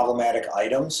the problematic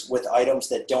items with items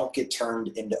that don't get turned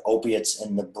into opiates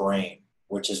in the brain,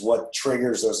 which is what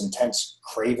triggers those intense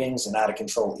cravings and out of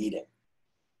control eating.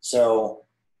 So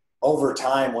over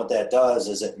time, what that does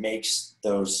is it makes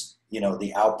those,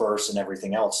 the outbursts and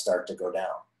everything else start to go down.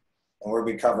 And we'll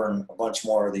be covering a bunch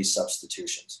more of these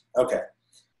substitutions. Okay.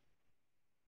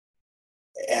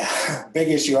 Big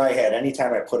issue I had,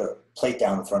 anytime I put a plate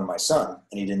down in front of my son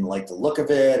and he didn't like the look of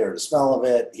it or the smell of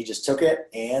it, he just took it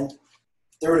and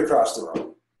threw it across the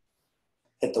room,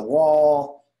 hit the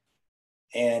wall.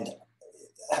 And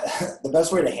the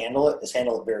best way to handle it is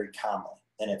handle it very calmly.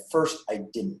 And at first I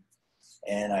didn't.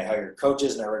 And I hired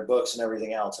coaches and I read books and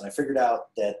everything else. And I figured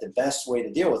out that the best way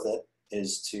to deal with it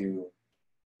is to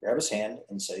grab his hand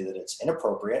and say that it's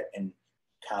inappropriate and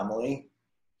calmly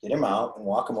get him out and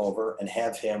walk him over and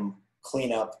have him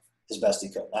clean up as best he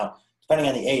could. Now, depending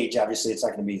on the age, obviously it's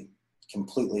not going to be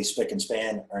completely spick and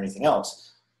span or anything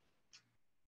else,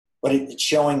 but it's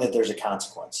showing that there's a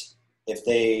consequence. If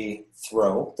they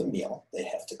throw the meal, they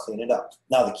have to clean it up.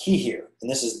 Now, the key here,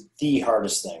 and this is the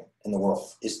hardest thing in the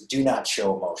world, is do not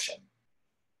show emotion.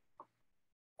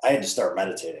 I had to start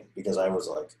meditating because I was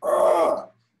like, ugh.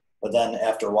 But then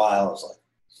after a while, I was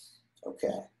like,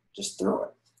 okay, just throw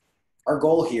it. Our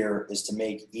goal here is to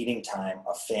make eating time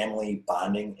a family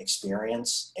bonding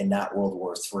experience and not World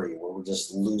War III, where we're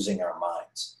just losing our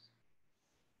minds.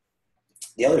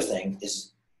 The other thing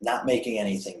is not making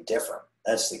anything different.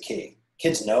 That's the key.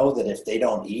 Kids know that if they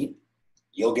don't eat,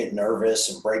 you'll get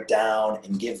nervous and break down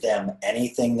and give them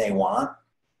anything they want.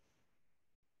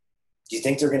 Do you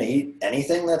think they're going to eat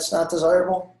anything that's not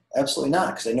desirable? Absolutely not,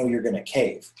 because they know you're going to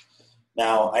cave.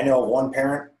 Now, I know of one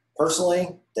parent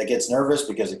personally that gets nervous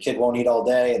because a kid won't eat all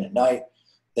day, and at night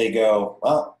they go,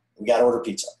 well, we got to order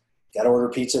pizza. Got to order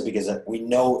pizza because we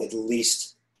know at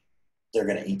least they're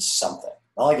going to eat something.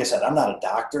 Now, like I said, I'm not a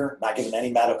doctor, not giving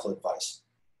any medical advice.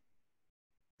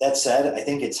 That said, I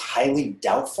think it's highly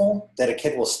doubtful that a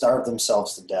kid will starve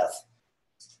themselves to death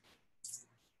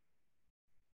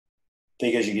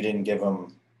because you didn't give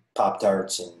them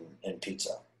Pop-Tarts and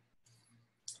pizza.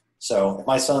 So if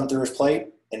my son threw his plate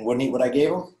and wouldn't eat what I gave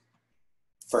him,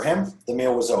 for him, the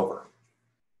meal was over.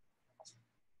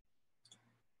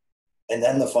 And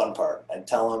then the fun part, I'd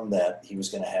tell him that he was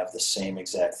going to have the same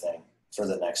exact thing for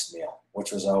the next meal,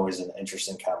 which was always an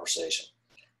interesting conversation.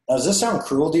 Now, does this sound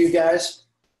cruel to you guys?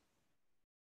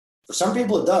 For some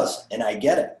people it does, and I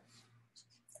get it.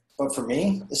 But for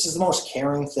me, this is the most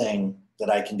caring thing that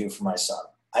I can do for my son.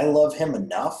 I love him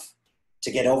enough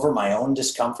to get over my own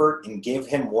discomfort and give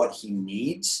him what he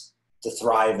needs to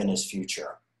thrive in his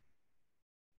future.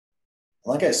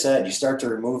 Like I said, you start to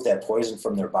remove that poison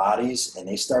from their bodies and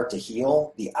they start to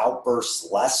heal, the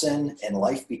outbursts lessen, and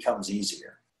life becomes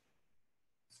easier.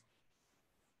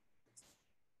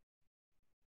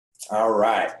 All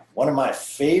right, one of my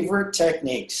favorite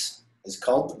techniques is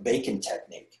called the bacon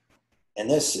technique. And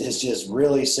this is just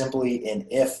really simply an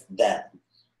if-then,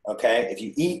 okay? If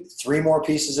you eat 3 more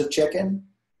pieces of chicken,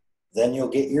 then you'll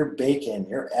get your bacon,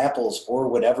 your apples, or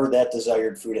whatever that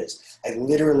desired food is. I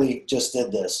literally just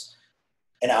did this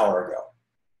an hour ago.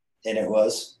 And it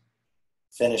was,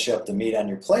 finish up the meat on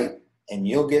your plate, and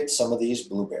you'll get some of these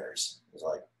blueberries. It was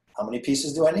like, how many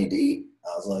pieces do I need to eat?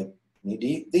 I was like, need to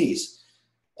eat these.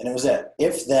 And it was that.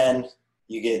 If then,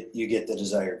 you get the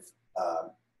desired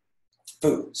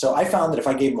food. So I found that if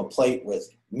I gave them a plate with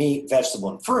meat, vegetable,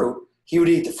 and fruit, he would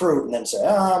eat the fruit and then say,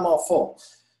 oh, I'm all full.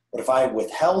 But if I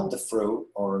withheld the fruit,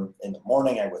 or in the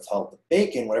morning I withheld the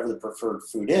bacon, whatever the preferred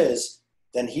food is,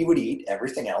 then he would eat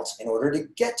everything else in order to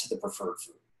get to the preferred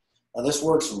food. Now this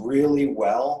works really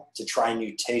well to try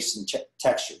new tastes and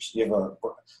textures. You have a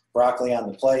broccoli on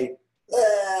the plate,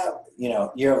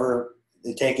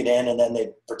 they take it in and then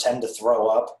they pretend to throw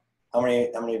up. How many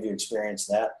of you experienced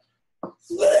that?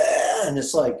 And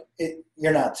it's like,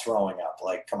 you're not throwing up,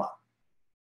 like, come on.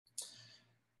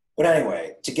 But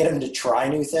anyway, to get them to try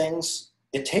new things,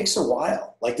 it takes a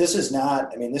while. Like this is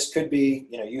not, this could be,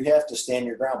 you have to stand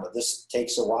your ground, but this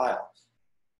takes a while.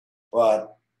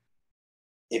 But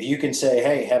if you can say,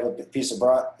 hey, have a piece of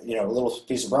a little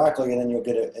piece of broccoli and then you'll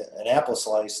get an apple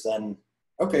slice, then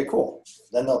okay, cool.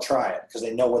 Then they'll try it because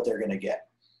they know what they're going to get.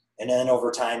 And then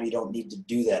over time, you don't need to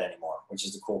do that anymore, which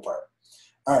is the cool part.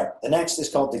 All right, the next is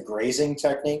called the grazing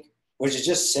technique, which is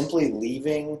just simply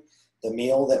leaving the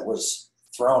meal that was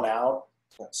thrown out,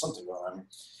 something going on,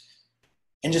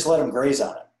 and just let them graze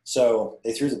on it. So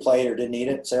they threw the plate or didn't eat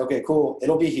it, say, okay, cool,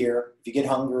 it'll be here. If you get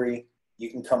hungry, you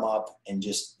can come up and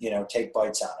just, take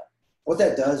bites on it. What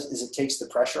that does is it takes the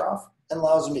pressure off and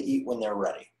allows them to eat when they're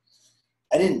ready.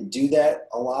 I didn't do that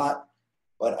a lot,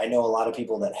 but I know a lot of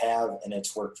people that have, and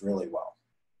it's worked really well.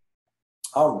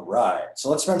 All right, so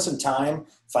let's spend some time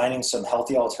finding some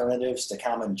healthy alternatives to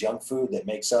common junk food that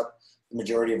makes up the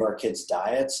majority of our kids'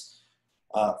 diets.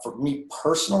 For me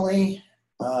personally,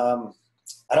 I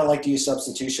don't like to use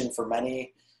substitution for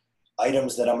many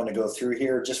items that I'm going to go through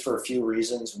here, just for a few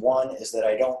reasons. One is that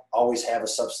I don't always have a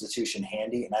substitution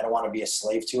handy, and I don't want to be a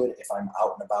slave to it if I'm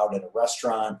out and about at a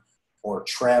restaurant or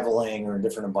traveling or a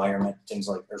different environment, things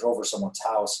like there's over someone's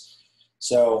house.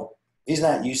 So if he's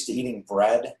not used to eating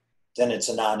bread, then it's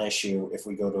a non-issue if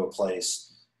we go to a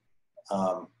place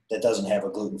that doesn't have a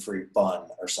gluten-free bun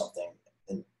or something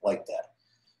like that.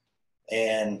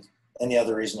 And the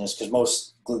other reason is because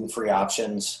most gluten-free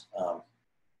options,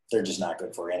 they're just not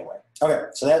good for you anyway. Okay,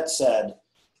 so that said,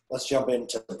 let's jump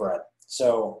into bread.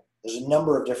 So there's a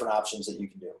number of different options that you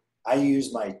can do. I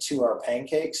use my 2-hour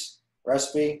pancakes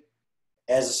recipe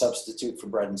as a substitute for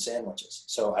bread and sandwiches.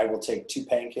 So I will take 2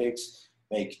 pancakes,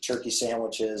 make turkey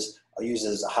sandwiches. I'll use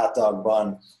it as a hot dog bun.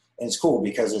 And it's cool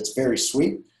because it's very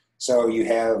sweet. So you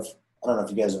have, I don't know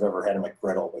if you guys have ever had a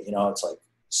McGriddle, but it's like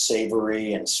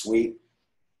savory and sweet.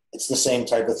 It's the same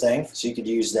type of thing. So you could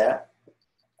use that.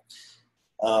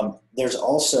 There's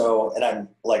also, and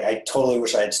I totally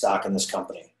wish I had stock in this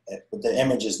company. The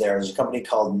image is there. There's a company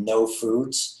called No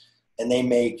Foods, and they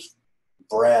make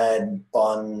bread,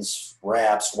 buns,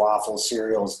 wraps, waffles,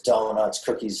 cereals, donuts,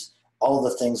 cookies, all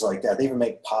the things like that. They even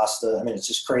make pasta. It's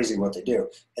just crazy what they do.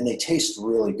 And they taste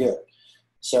really good.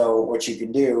 So what you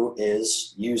can do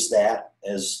is use that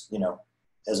as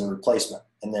a replacement.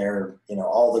 And they're,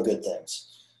 all the good things.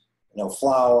 No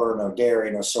flour, no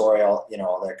dairy, no soy, all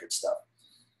that good stuff.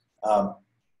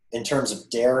 In terms of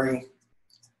dairy,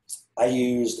 I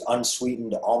used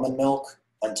unsweetened almond milk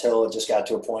until it just got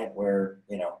to a point where,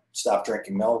 stopped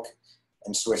drinking milk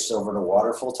and switched over to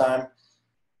water full time.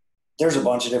 There's a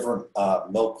bunch of different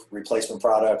milk replacement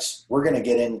products. We're going to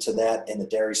get into that in the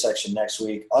dairy section next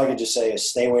week. All I can just say is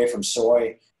stay away from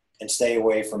soy and stay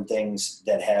away from things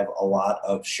that have a lot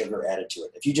of sugar added to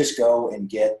it. If you just go and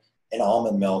get an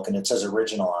almond milk and it says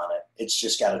original on it, it's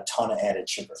just got a ton of added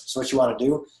sugar. So what you want to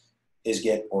do is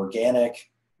get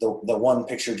organic. The one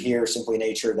pictured here, Simply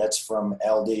Nature, that's from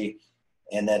Aldi,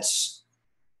 and that's,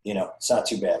 it's not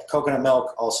too bad. Coconut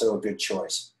milk, also a good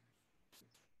choice.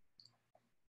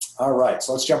 All right,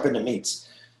 so let's jump into meats.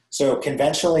 So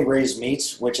conventionally raised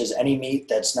meats, which is any meat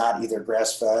that's not either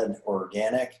grass-fed or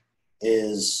organic,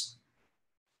 is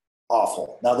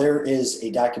awful. Now there is a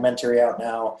documentary out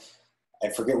now, I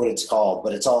forget what it's called,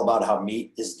 but it's all about how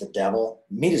meat is the devil.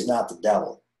 Meat is not the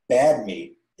devil. Bad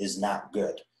meat is not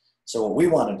good. So what we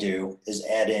want to do is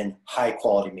add in high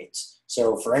quality meats.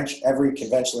 So for every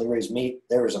conventionally raised meat,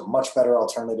 there is a much better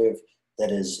alternative that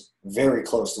is very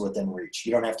close to within reach.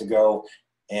 You don't have to go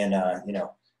and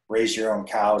raise your own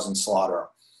cows and slaughter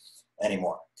them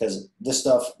anymore. Because this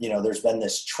stuff, there's been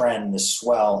this trend, this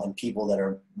swell in people that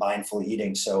are mindful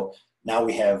eating. So now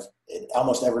we have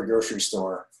almost every grocery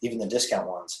store, even the discount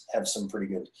ones, have some pretty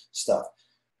good stuff.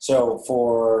 So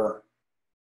for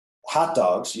hot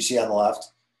dogs, you see on the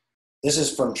left, this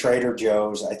is from Trader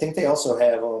Joe's. I think they also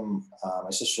have them, my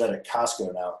sister's at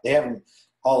Costco now. They have them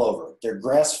all over. They're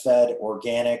grass-fed,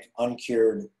 organic,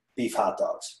 uncured beef hot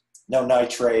dogs. No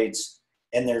nitrates,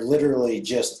 and they're literally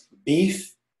just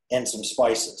beef and some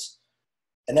spices.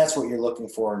 And that's what you're looking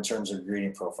for in terms of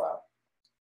ingredient profile.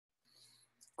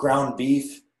 Ground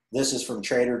beef, this is from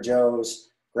Trader Joe's.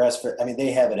 grass-fed. I mean,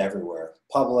 they have it everywhere.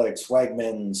 Publix,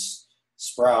 Wegmans,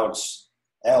 Sprouts,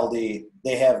 Aldi,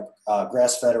 they have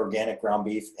grass-fed organic ground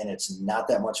beef, and it's not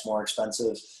that much more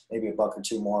expensive, maybe $1 or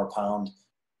 $2 more a pound,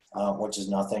 which is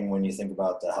nothing when you think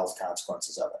about the health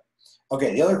consequences of it.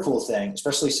 Okay, the other cool thing,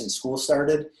 especially since school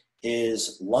started,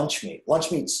 is lunch meat.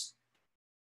 Lunch meat's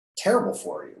terrible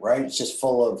for you, right? It's just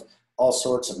full of all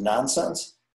sorts of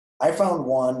nonsense. I found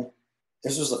one,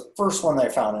 this was the first one that I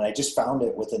found, and I just found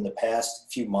it within the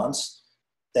past few months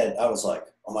that I was like,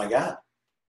 oh my God,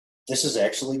 this is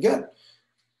actually good.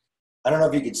 I don't know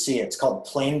if you could see it. It's called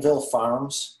Plainville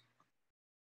Farms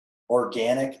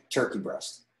Organic Turkey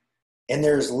Breast. And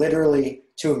there's literally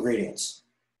 2 ingredients,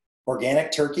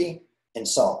 organic turkey and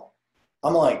salt.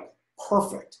 I'm like,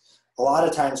 perfect. A lot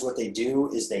of times what they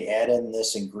do is they add in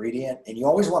this ingredient, and you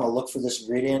always want to look for this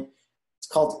ingredient. It's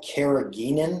called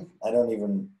carrageenan. I don't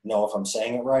even know if I'm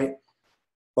saying it right,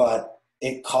 but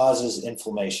it causes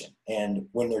inflammation. And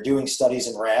when they're doing studies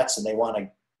in rats and they want to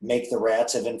make the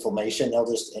rats have inflammation,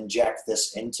 they'll just inject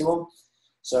this into them.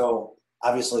 So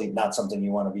obviously not something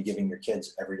you want to be giving your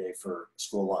kids every day for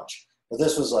school lunch. But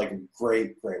this was like a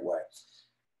great, great way.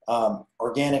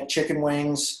 Organic chicken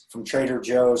wings from Trader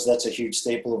Joe's, that's a huge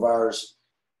staple of ours.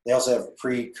 They also have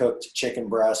pre-cooked chicken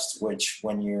breasts, which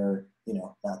when you're,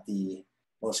 not the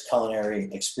most culinary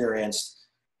experienced,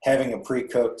 having a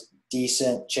pre-cooked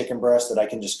decent chicken breast that I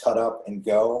can just cut up and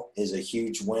go is a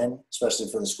huge win,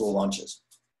 especially for the school lunches.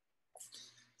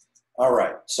 All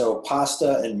right, so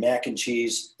pasta and mac and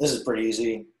cheese, this is pretty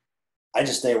easy. I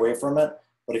just stay away from it,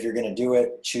 but if you're gonna do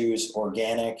it, choose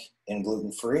organic and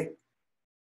gluten-free.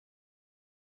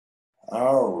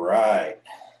 All right.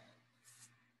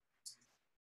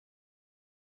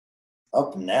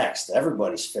 Up next,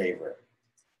 everybody's favorite,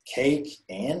 cake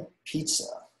and pizza.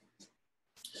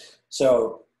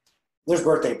 So there's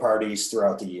birthday parties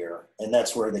throughout the year, and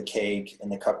that's where the cake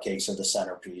and the cupcakes are the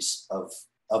centerpiece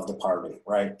of the party,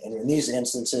 right? And in these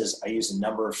instances, I use a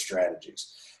number of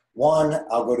strategies. One,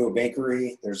 I'll go to a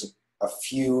bakery. There's a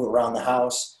few around the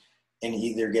house, and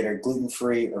either get a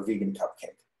gluten-free or vegan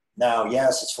cupcake. Now,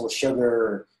 yes, it's full of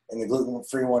sugar, and the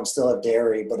gluten-free ones still have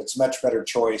dairy, but it's a much better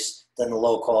choice than the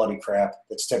low-quality crap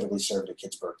that's typically served at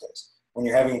kids' birthdays. When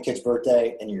you're having a kid's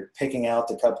birthday and you're picking out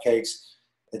the cupcakes,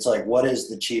 it's like, what is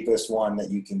the cheapest one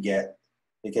that you can get?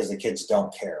 Because the kids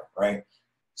don't care, right?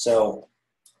 So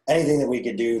anything that we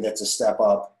could do that's a step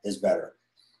up is better.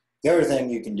 The other thing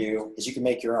you can do is you can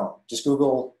make your own. Just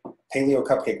Google paleo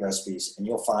cupcake recipes, and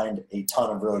you'll find a ton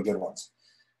of really good ones.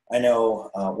 I know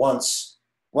once,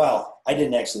 well, I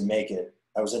didn't actually make it.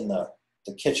 I was in the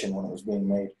kitchen when it was being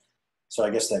made, so I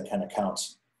guess that kind of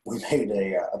counts. We made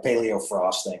a paleo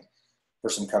frosting for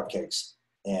some cupcakes,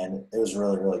 and it was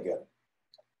really, really good.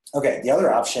 Okay, the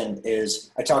other option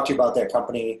is, I talked to you about that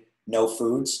company, No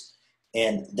Foods,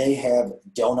 and they have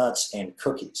donuts and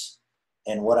cookies.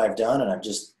 And what I've done, and I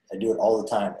do it all the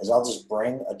time, is I'll just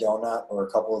bring a donut or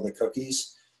a couple of the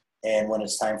cookies, and when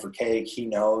it's time for cake, he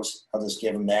knows, I'll just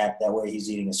give him that. That way he's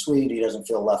eating a sweet, he doesn't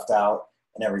feel left out,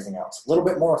 and everything else. A little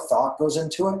bit more thought goes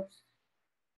into it,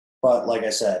 but like I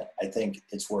said, I think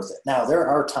it's worth it. Now, there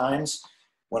are times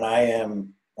when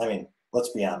let's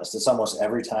be honest, it's almost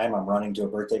every time I'm running to a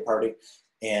birthday party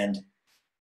and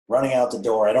running out the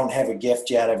door. I don't have a gift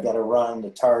yet. I've got to run to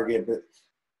Target,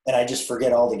 and I just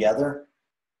forget altogether.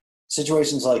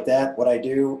 Situations like that, what I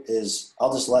do is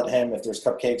I'll just let him, if there's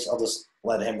cupcakes, I'll just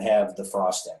let him have the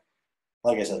frosting.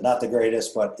 Like I said, not the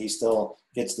greatest, but he still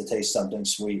gets to taste something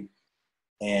sweet,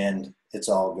 and it's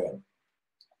all good.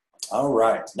 All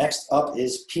right, next up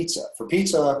is pizza. For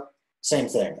pizza, same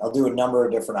thing. I'll do a number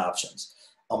of different options.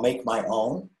 I'll make my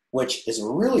own, which is a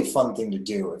really fun thing to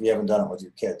do if you haven't done it with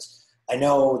your kids. I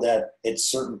know that at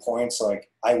certain points, like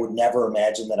I would never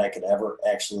imagine that I could ever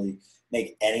actually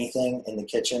make anything in the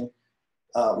kitchen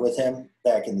with him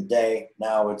back in the day.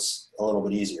 Now it's a little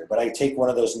bit easier. But I take one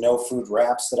of those no food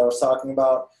wraps that I was talking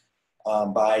about,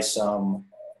 buy some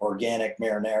organic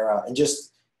marinara, and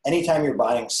just anytime you're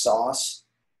buying sauce,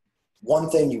 one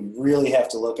thing you really have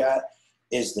to look at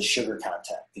is the sugar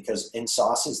content, because in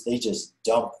sauces, they just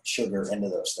dump sugar into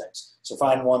those things. So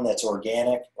find one that's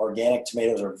organic. Organic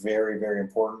tomatoes are very, very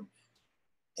important.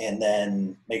 And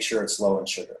then make sure it's low in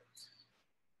sugar.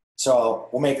 So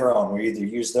we'll make our own. We either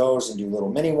use those and do little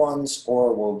mini ones,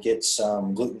 or we'll get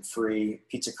some gluten-free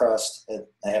pizza crust.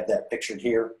 I have that pictured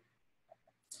here.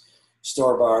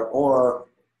 Store-bought, or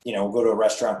we'll go to a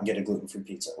restaurant and get a gluten-free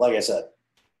pizza. Like I said,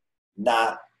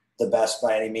 not the best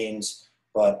by any means,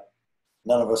 but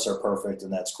none of us are perfect,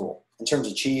 and that's cool. In terms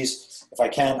of cheese, if I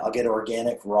can, I'll get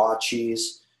organic raw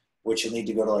cheese. which you'll need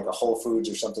to go to like a Whole Foods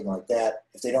or something like that.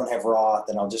 If they don't have raw,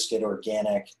 then I'll just get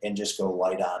organic and just go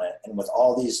light on it. And with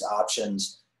all these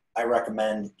options, I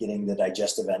recommend getting the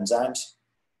digestive enzymes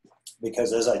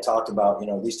because as I talked about,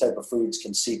 these type of foods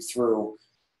can seep through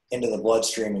into the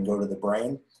bloodstream and go to the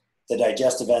brain. The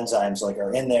digestive enzymes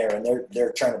are in there and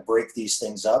they're trying to break these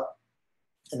things up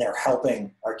and they're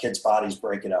helping our kids' bodies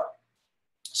break it up.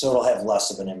 So it'll have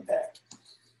less of an impact.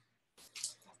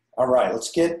 All right,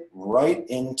 let's get right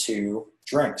into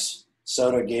drinks.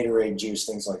 Soda, Gatorade, juice,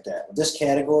 things like that. With this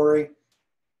category,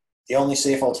 the only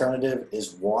safe alternative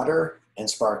is water and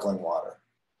sparkling water.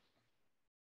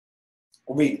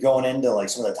 We'll be going into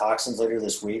some of the toxins later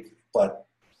this week, but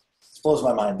it blows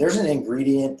my mind. There's an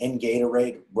ingredient in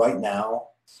Gatorade right now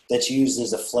that's used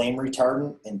as a flame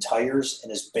retardant in tires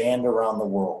and is banned around the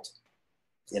world.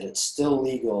 Yet it's still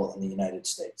legal in the United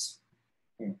States.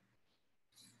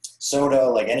 Soda,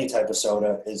 like any type of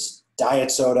soda, is diet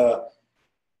soda,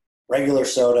 regular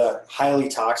soda, highly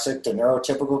toxic to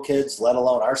neurotypical kids, let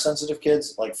alone our sensitive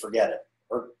kids. Forget it.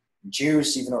 Or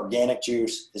juice, even organic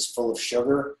juice, is full of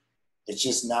sugar. It's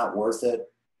just not worth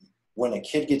it. When a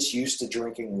kid gets used to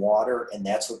drinking water and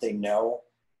that's what they know,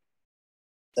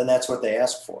 then that's what they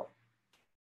ask for.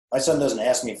 My son doesn't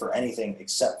ask me for anything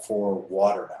except for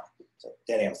water now. So,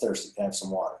 Daddy, I'm thirsty. Can I have some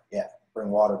water? Yeah, bring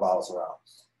water bottles around.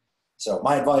 So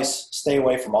my advice, stay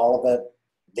away from all of it.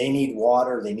 They need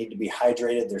water. They need to be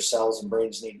hydrated. Their cells and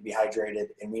brains need to be hydrated,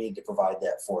 and we need to provide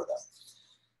that for them.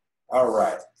 All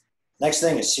right. Next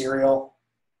thing is cereal.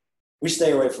 We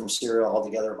stay away from cereal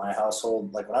altogether at my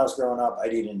household. When I was growing up,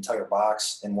 I'd eat an entire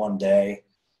box in one day.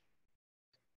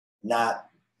 Not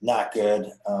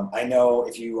good. I know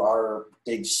if you are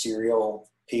big cereal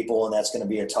people, and that's going to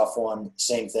be a tough one.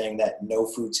 Same thing, that No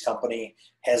Foods company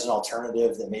has an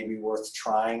alternative that may be worth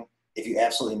trying if you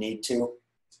absolutely need to.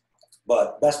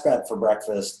 But best bet for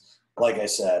breakfast, like I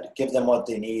said, give them what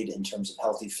they need in terms of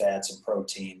healthy fats and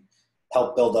protein,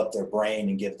 help build up their brain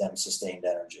and give them sustained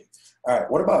energy. All right,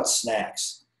 what about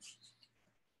snacks?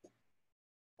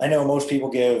 I know most people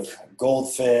give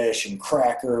goldfish and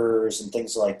crackers and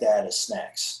things like that as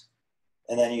snacks.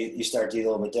 And then you start to eat a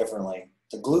little bit differently.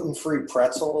 The gluten-free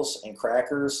pretzels and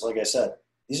crackers, like I said,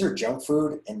 these are junk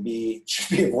food and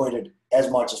should be avoided as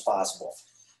much as possible.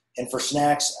 And for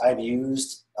snacks, I've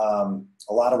used a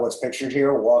lot of what's pictured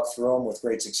here, walk through them with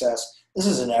great success. This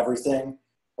isn't everything,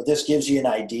 but this gives you an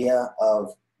idea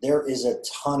of there is a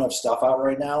ton of stuff out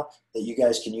right now that you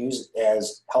guys can use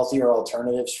as healthier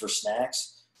alternatives for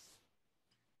snacks.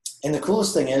 And the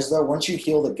coolest thing is, though, once you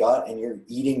heal the gut and you're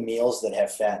eating meals that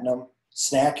have fat in them,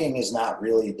 snacking is not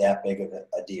really that big of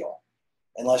a deal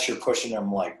unless you're pushing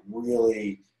them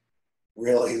really,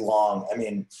 really long. I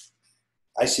mean,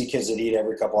 I see kids that eat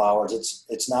every couple hours.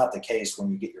 It's not the case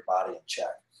when you get your body in check.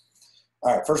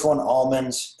 All right, first one,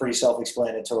 almonds, pretty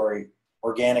self-explanatory.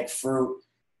 Organic fruit,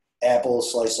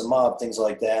 apples, slice them up, things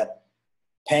like that.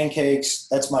 Pancakes,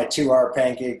 that's my 2-hour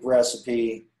pancake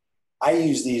recipe. I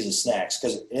use these as snacks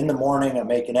because in the morning I'm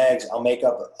making eggs. I'll make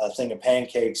up a thing of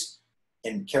pancakes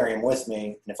and carry them with me.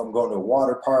 And if I'm going to a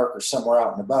water park or somewhere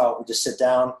out and about, we just sit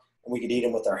down and we could eat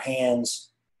them with our hands.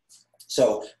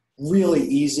 So really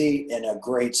easy and a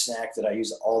great snack that I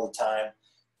use all the time.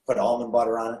 Put almond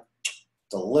butter on it.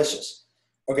 Delicious.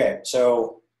 Okay,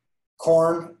 so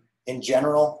corn in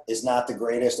general is not the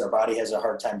greatest. Our body has a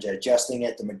hard time digesting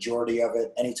it. The majority of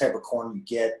it, any type of corn you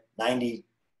get, 90+%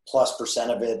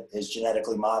 of it is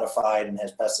genetically modified and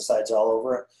has pesticides all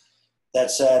over it. That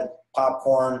said,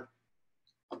 popcorn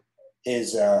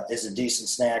is a decent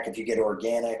snack if you get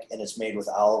organic and it's made with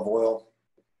olive oil.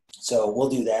 So we'll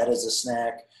do that as a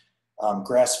snack.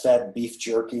 Grass-fed beef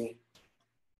jerky.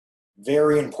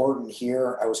 Very important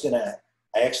here.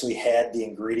 I actually had the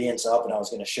ingredients up and I was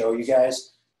going to show you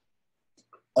guys.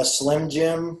 A Slim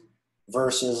Jim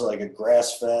versus a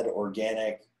grass-fed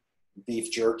organic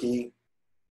beef jerky.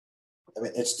 I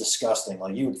mean, it's disgusting.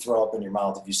 You would throw up in your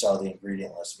mouth if you saw the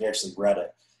ingredient list, if you actually read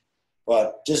it.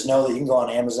 But just know that you can go on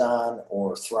Amazon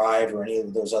or Thrive or any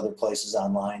of those other places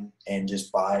online and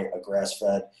just buy a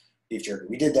grass-fed beef jerky.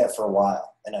 We did that for a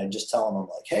while. And I just tell him, I'm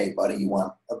like, hey, buddy, you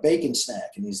want a bacon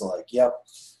snack? And he's like, yep.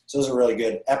 So those are really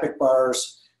good. Epic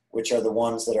bars, which are the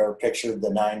ones that are pictured,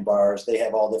 the 9 bars. They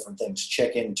have all different things: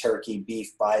 chicken, turkey,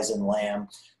 beef, bison, lamb.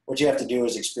 What you have to do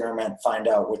is experiment, find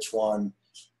out which one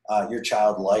your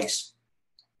child likes.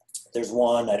 There's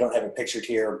one, I don't have it pictured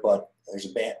here, but there's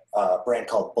a brand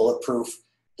called Bulletproof.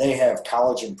 They have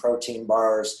collagen protein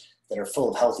bars that are full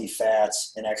of healthy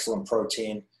fats and excellent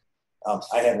protein.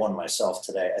 I had one myself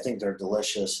today. I think they're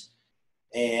delicious.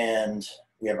 And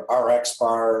we have RX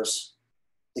bars.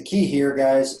 The key here,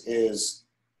 guys, is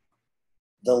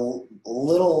the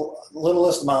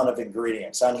littlest amount of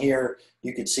ingredients. On here,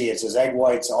 you can see it says egg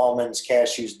whites, almonds,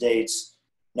 cashews, dates,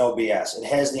 no BS. It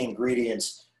has the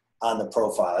ingredients on the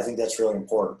profile. I think that's really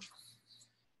important.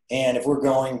 And if we're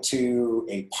going to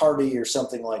a party or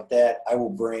something like that, I will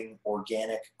bring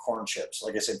organic corn chips.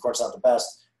 Like I said, corn's not the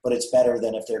best, but it's better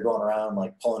than if they're going around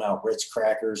like pulling out Ritz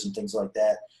crackers and things like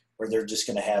that, where they're just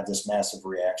going to have this massive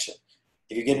reaction.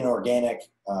 If you get an organic,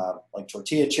 like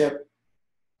tortilla chip,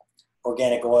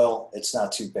 organic oil, it's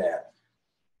not too bad.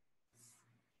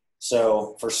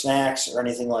 So for snacks or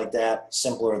anything like that,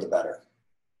 simpler the better.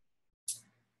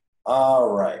 All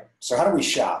right, so how do we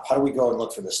shop? How do we go and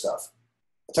look for this stuff?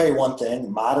 I'll tell you one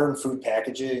thing, modern food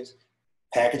packaging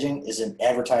is an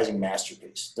advertising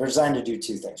masterpiece. They're designed to do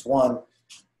two things. One,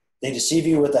 they deceive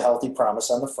you with a healthy promise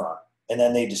on the front, and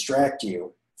then they distract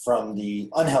you from the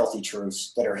unhealthy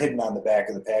truths that are hidden on the back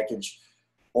of the package,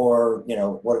 or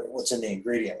what's in the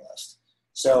ingredient list.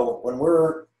 So when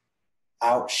we're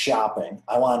out shopping,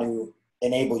 I want to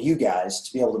enable you guys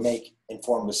to be able to make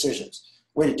informed decisions.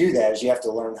 The way to do that is you have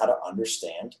to learn how to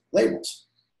understand labels.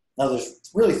 Now there's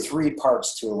really three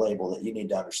parts to a label that you need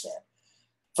to understand.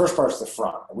 First part's the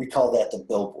front. We call that the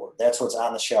billboard. That's what's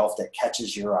on the shelf that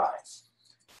catches your eye.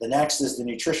 The next is the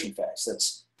nutrition facts.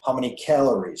 That's how many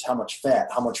calories, how much fat,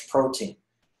 how much protein.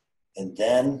 And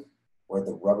then where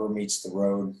the rubber meets the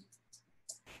road,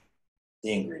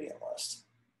 the ingredient list.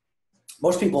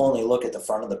 Most people only look at the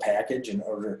front of the package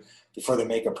before they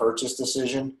make a purchase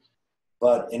decision.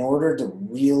 But in order to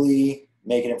really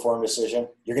make an informed decision,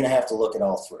 you're going to have to look at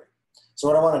all three. So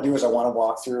what I want to do is I want to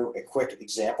walk through a quick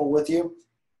example with you.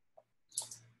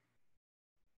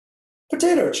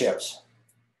 Potato chips.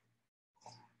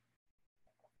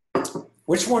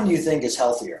 Which one do you think is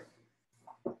healthier?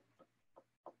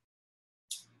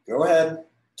 Go ahead,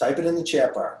 type it in the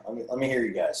chat bar. Let me hear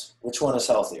you guys. Which one is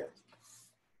healthier?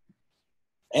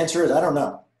 Answer is, I don't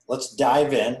know. Let's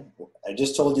dive in. I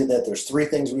just told you that there's three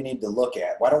things we need to look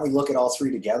at. Why don't we look at all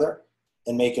three together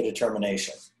and make a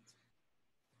determination?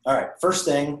 All right, first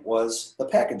thing was the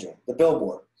packaging, the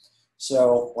billboard.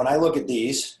 So when I look at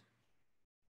these,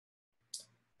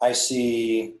 I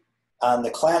see on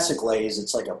the classic Lay's,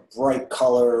 it's like a bright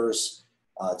colors.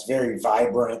 It's very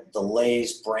vibrant. The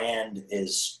Lay's brand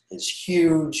is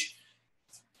huge.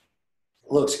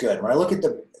 Looks good. When I look at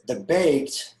the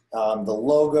baked, the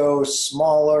logo is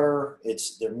smaller.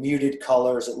 They're muted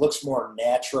colors. It looks more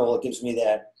natural. It gives me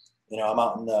that, I'm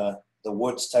out in the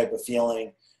woods type of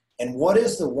feeling. And what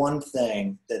is the one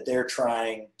thing that they're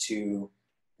trying to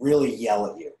really yell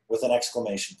at you with an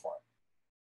exclamation point?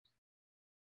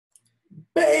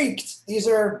 Baked. These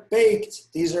are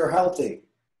baked. These are healthy.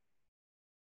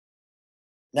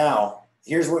 Now,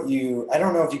 here's what I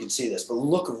don't know if you can see this, but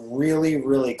look really,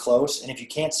 really close. And if you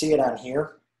can't see it on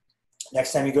here,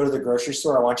 next time you go to the grocery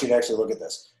store, I want you to actually look at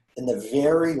this. In the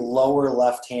very lower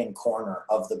left-hand corner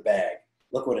of the bag,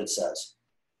 look what it says.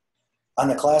 On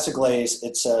the classic Lay's,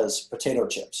 it says potato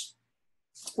chips,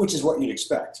 which is what you'd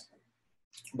expect.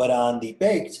 But on the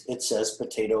baked, it says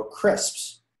potato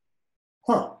crisps.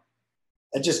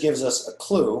 It just gives us a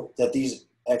clue that these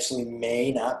actually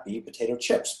may not be potato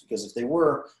chips, because if they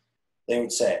were, they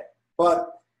would say it.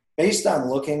 But based on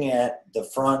looking at the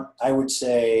front, I would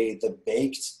say the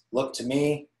baked look to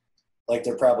me like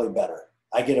they're probably better.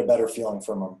 I get a better feeling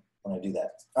from them when I do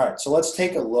that. All right, so let's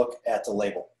take a look at the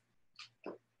label.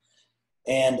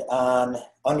 And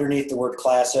underneath the word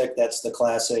classic, that's the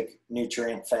classic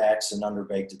nutrient facts, and under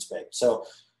baked, it's baked. So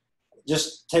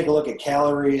just take a look at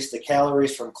calories. The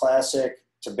calories from classic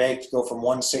to baked go from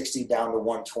 160 down to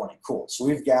 120. Cool. So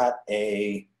we've got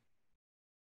a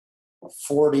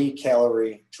 40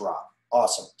 calorie drop.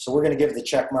 Awesome. So we're going to give the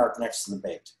check mark next to the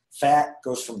baked. Fat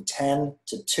goes from 10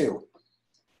 to 2.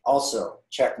 Also,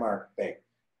 check mark baked.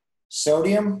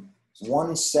 Sodium,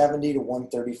 170 to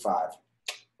 135.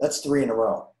 That's 3 in a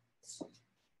row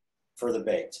for the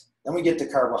baked. Then we get to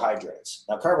carbohydrates.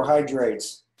 Now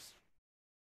carbohydrates,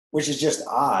 which is just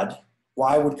odd.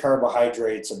 Why would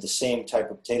carbohydrates of the same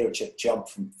type of potato chip jump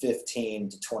from 15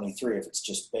 to 23 if it's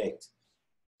just baked?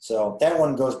 So that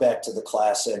one goes back to the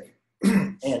classic.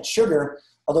 And sugar,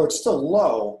 although it's still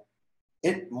low,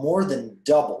 it more than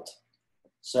doubled.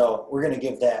 So we're going to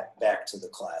give that back to the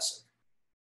classic.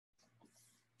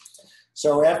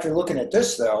 So after looking at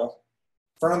this though,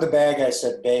 front of the bag I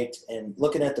said baked, and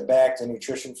looking at the back, the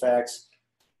nutrition facts,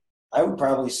 I would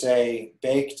probably say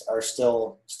baked are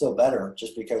still better,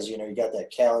 just because you got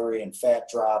that calorie and fat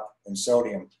drop and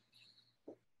sodium.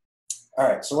 All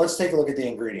right, so let's take a look at the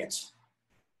ingredients.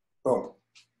 Boom.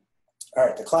 All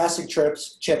right, the classic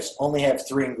chips only have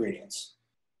 3 ingredients.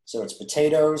 So it's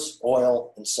potatoes,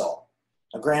 oil, and salt.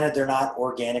 Now, granted, they're not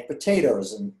organic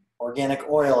potatoes and organic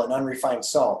oil and unrefined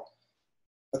salt.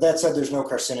 But that said, there's no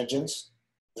carcinogens,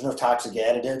 there's no toxic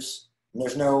additives, and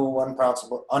there's no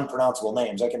unpronounceable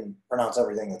names. I can pronounce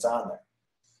everything that's on there.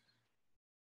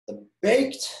 The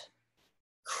baked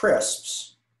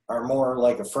crisps are more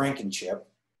like a Frankenchip,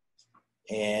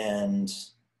 and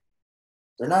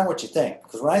they're not what you think.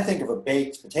 Because when I think of a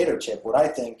baked potato chip, what I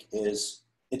think is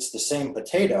it's the same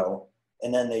potato,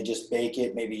 and then they just bake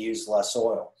it, maybe use less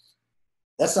oil.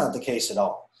 That's not the case at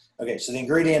all. Okay, so the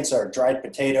ingredients are dried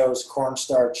potatoes,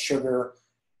 cornstarch, sugar,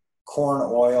 corn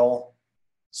oil,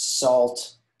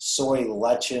 salt, soy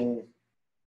lecithin,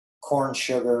 corn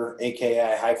sugar,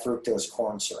 aka high fructose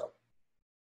corn syrup.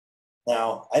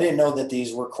 Now, I didn't know that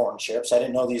these were corn chips. I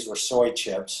didn't know these were soy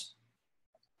chips.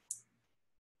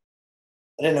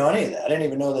 I didn't know any of that. I didn't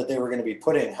even know that they were going to be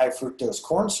putting high fructose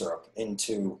corn syrup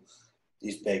into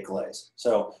these baked lays.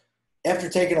 So after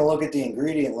taking a look at the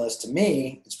ingredient list, to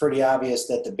me, it's pretty obvious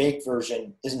that the baked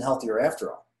version isn't healthier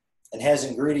after all, and has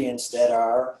ingredients that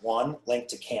are, 1, linked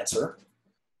to cancer,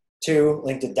 2,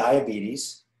 linked to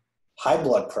diabetes, high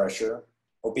blood pressure,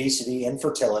 obesity,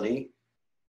 infertility,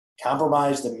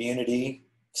 compromised immunity,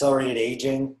 accelerated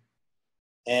aging,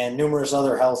 and numerous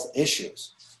other health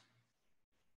issues.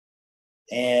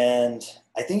 And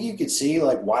I think you could see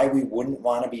like why we wouldn't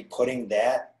want to be putting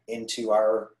that into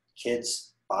our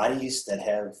kids' bodies that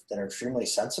are extremely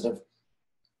sensitive.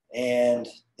 And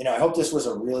I hope this was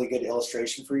a really good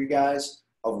illustration for you guys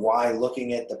of why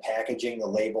looking at the packaging, the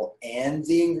label, and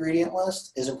the ingredient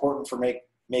list is important for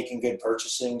making good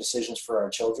purchasing decisions for our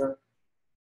children.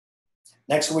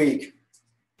 Next week,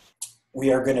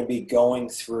 we are going to be going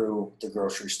through the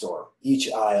grocery store, each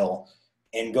aisle,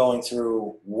 and going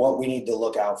through what we need to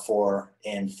look out for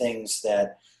and things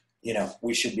that,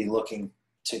 we should be looking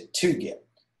to get.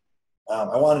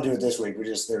 I want to do it this week.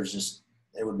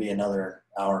 It would be another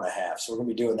hour and a half. So we're going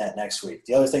to be doing that next week.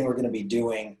 The other thing we're going to be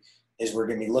doing is we're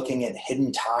going to be looking at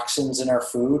hidden toxins in our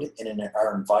food and in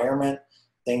our environment,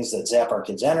 things that zap our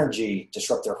kids' energy,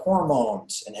 disrupt their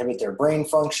hormones, inhibit their brain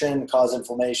function, cause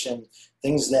inflammation,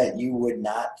 things that you would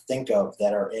not think of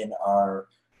that are in our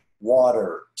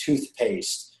water,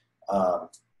 toothpaste,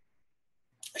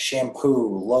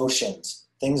 shampoo, lotions,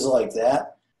 things like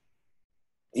that.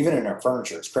 Even in our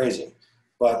furniture, it's crazy.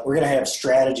 But we're going to have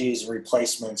strategies and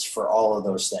replacements for all of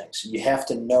those things. You have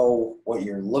to know what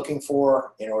you're looking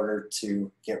for in order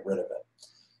to get rid of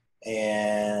it.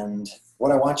 And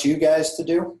what I want you guys to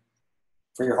do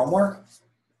for your homework,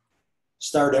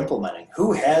 start implementing.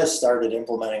 Who has started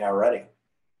implementing already?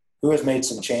 Who has made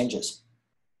some changes?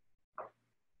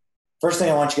 First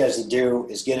thing I want you guys to do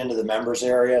is get into the members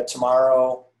area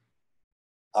tomorrow.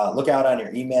 Look out on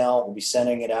your email. We'll be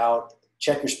sending it out.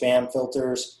 Check your spam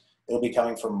filters. It'll be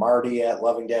coming from Marty at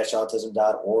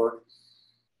loving-autism.org.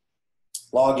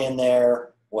 Log in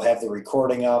there. We'll have the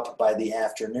recording up by the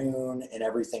afternoon and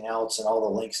everything else, and all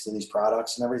the links to these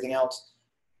products and everything else.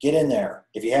 Get in there.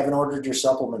 If you haven't ordered your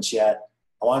supplements yet,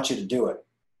 I want you to do it,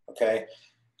 okay?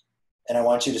 And I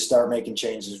want you to start making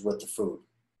changes with the food.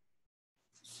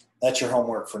 That's your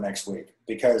homework for next week,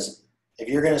 because if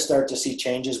you're going to start to see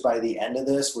changes by the end of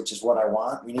this, which is what I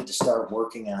want, we need to start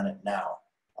working on it now.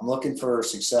 I'm looking for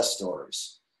success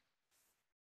stories.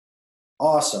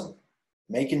 Awesome.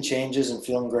 Making changes and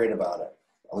feeling great about it.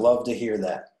 I love to hear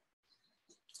that.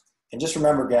 And just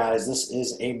remember, guys, this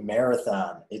is a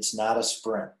marathon. It's not a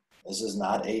sprint. This is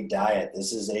not a diet.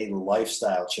 This is a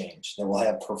lifestyle change that will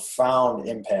have profound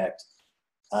impact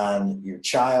on your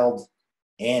child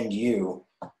and you.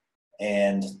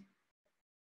 And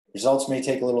results may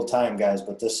take a little time, guys,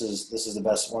 but this is the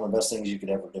best, one of the best things you could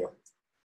ever do.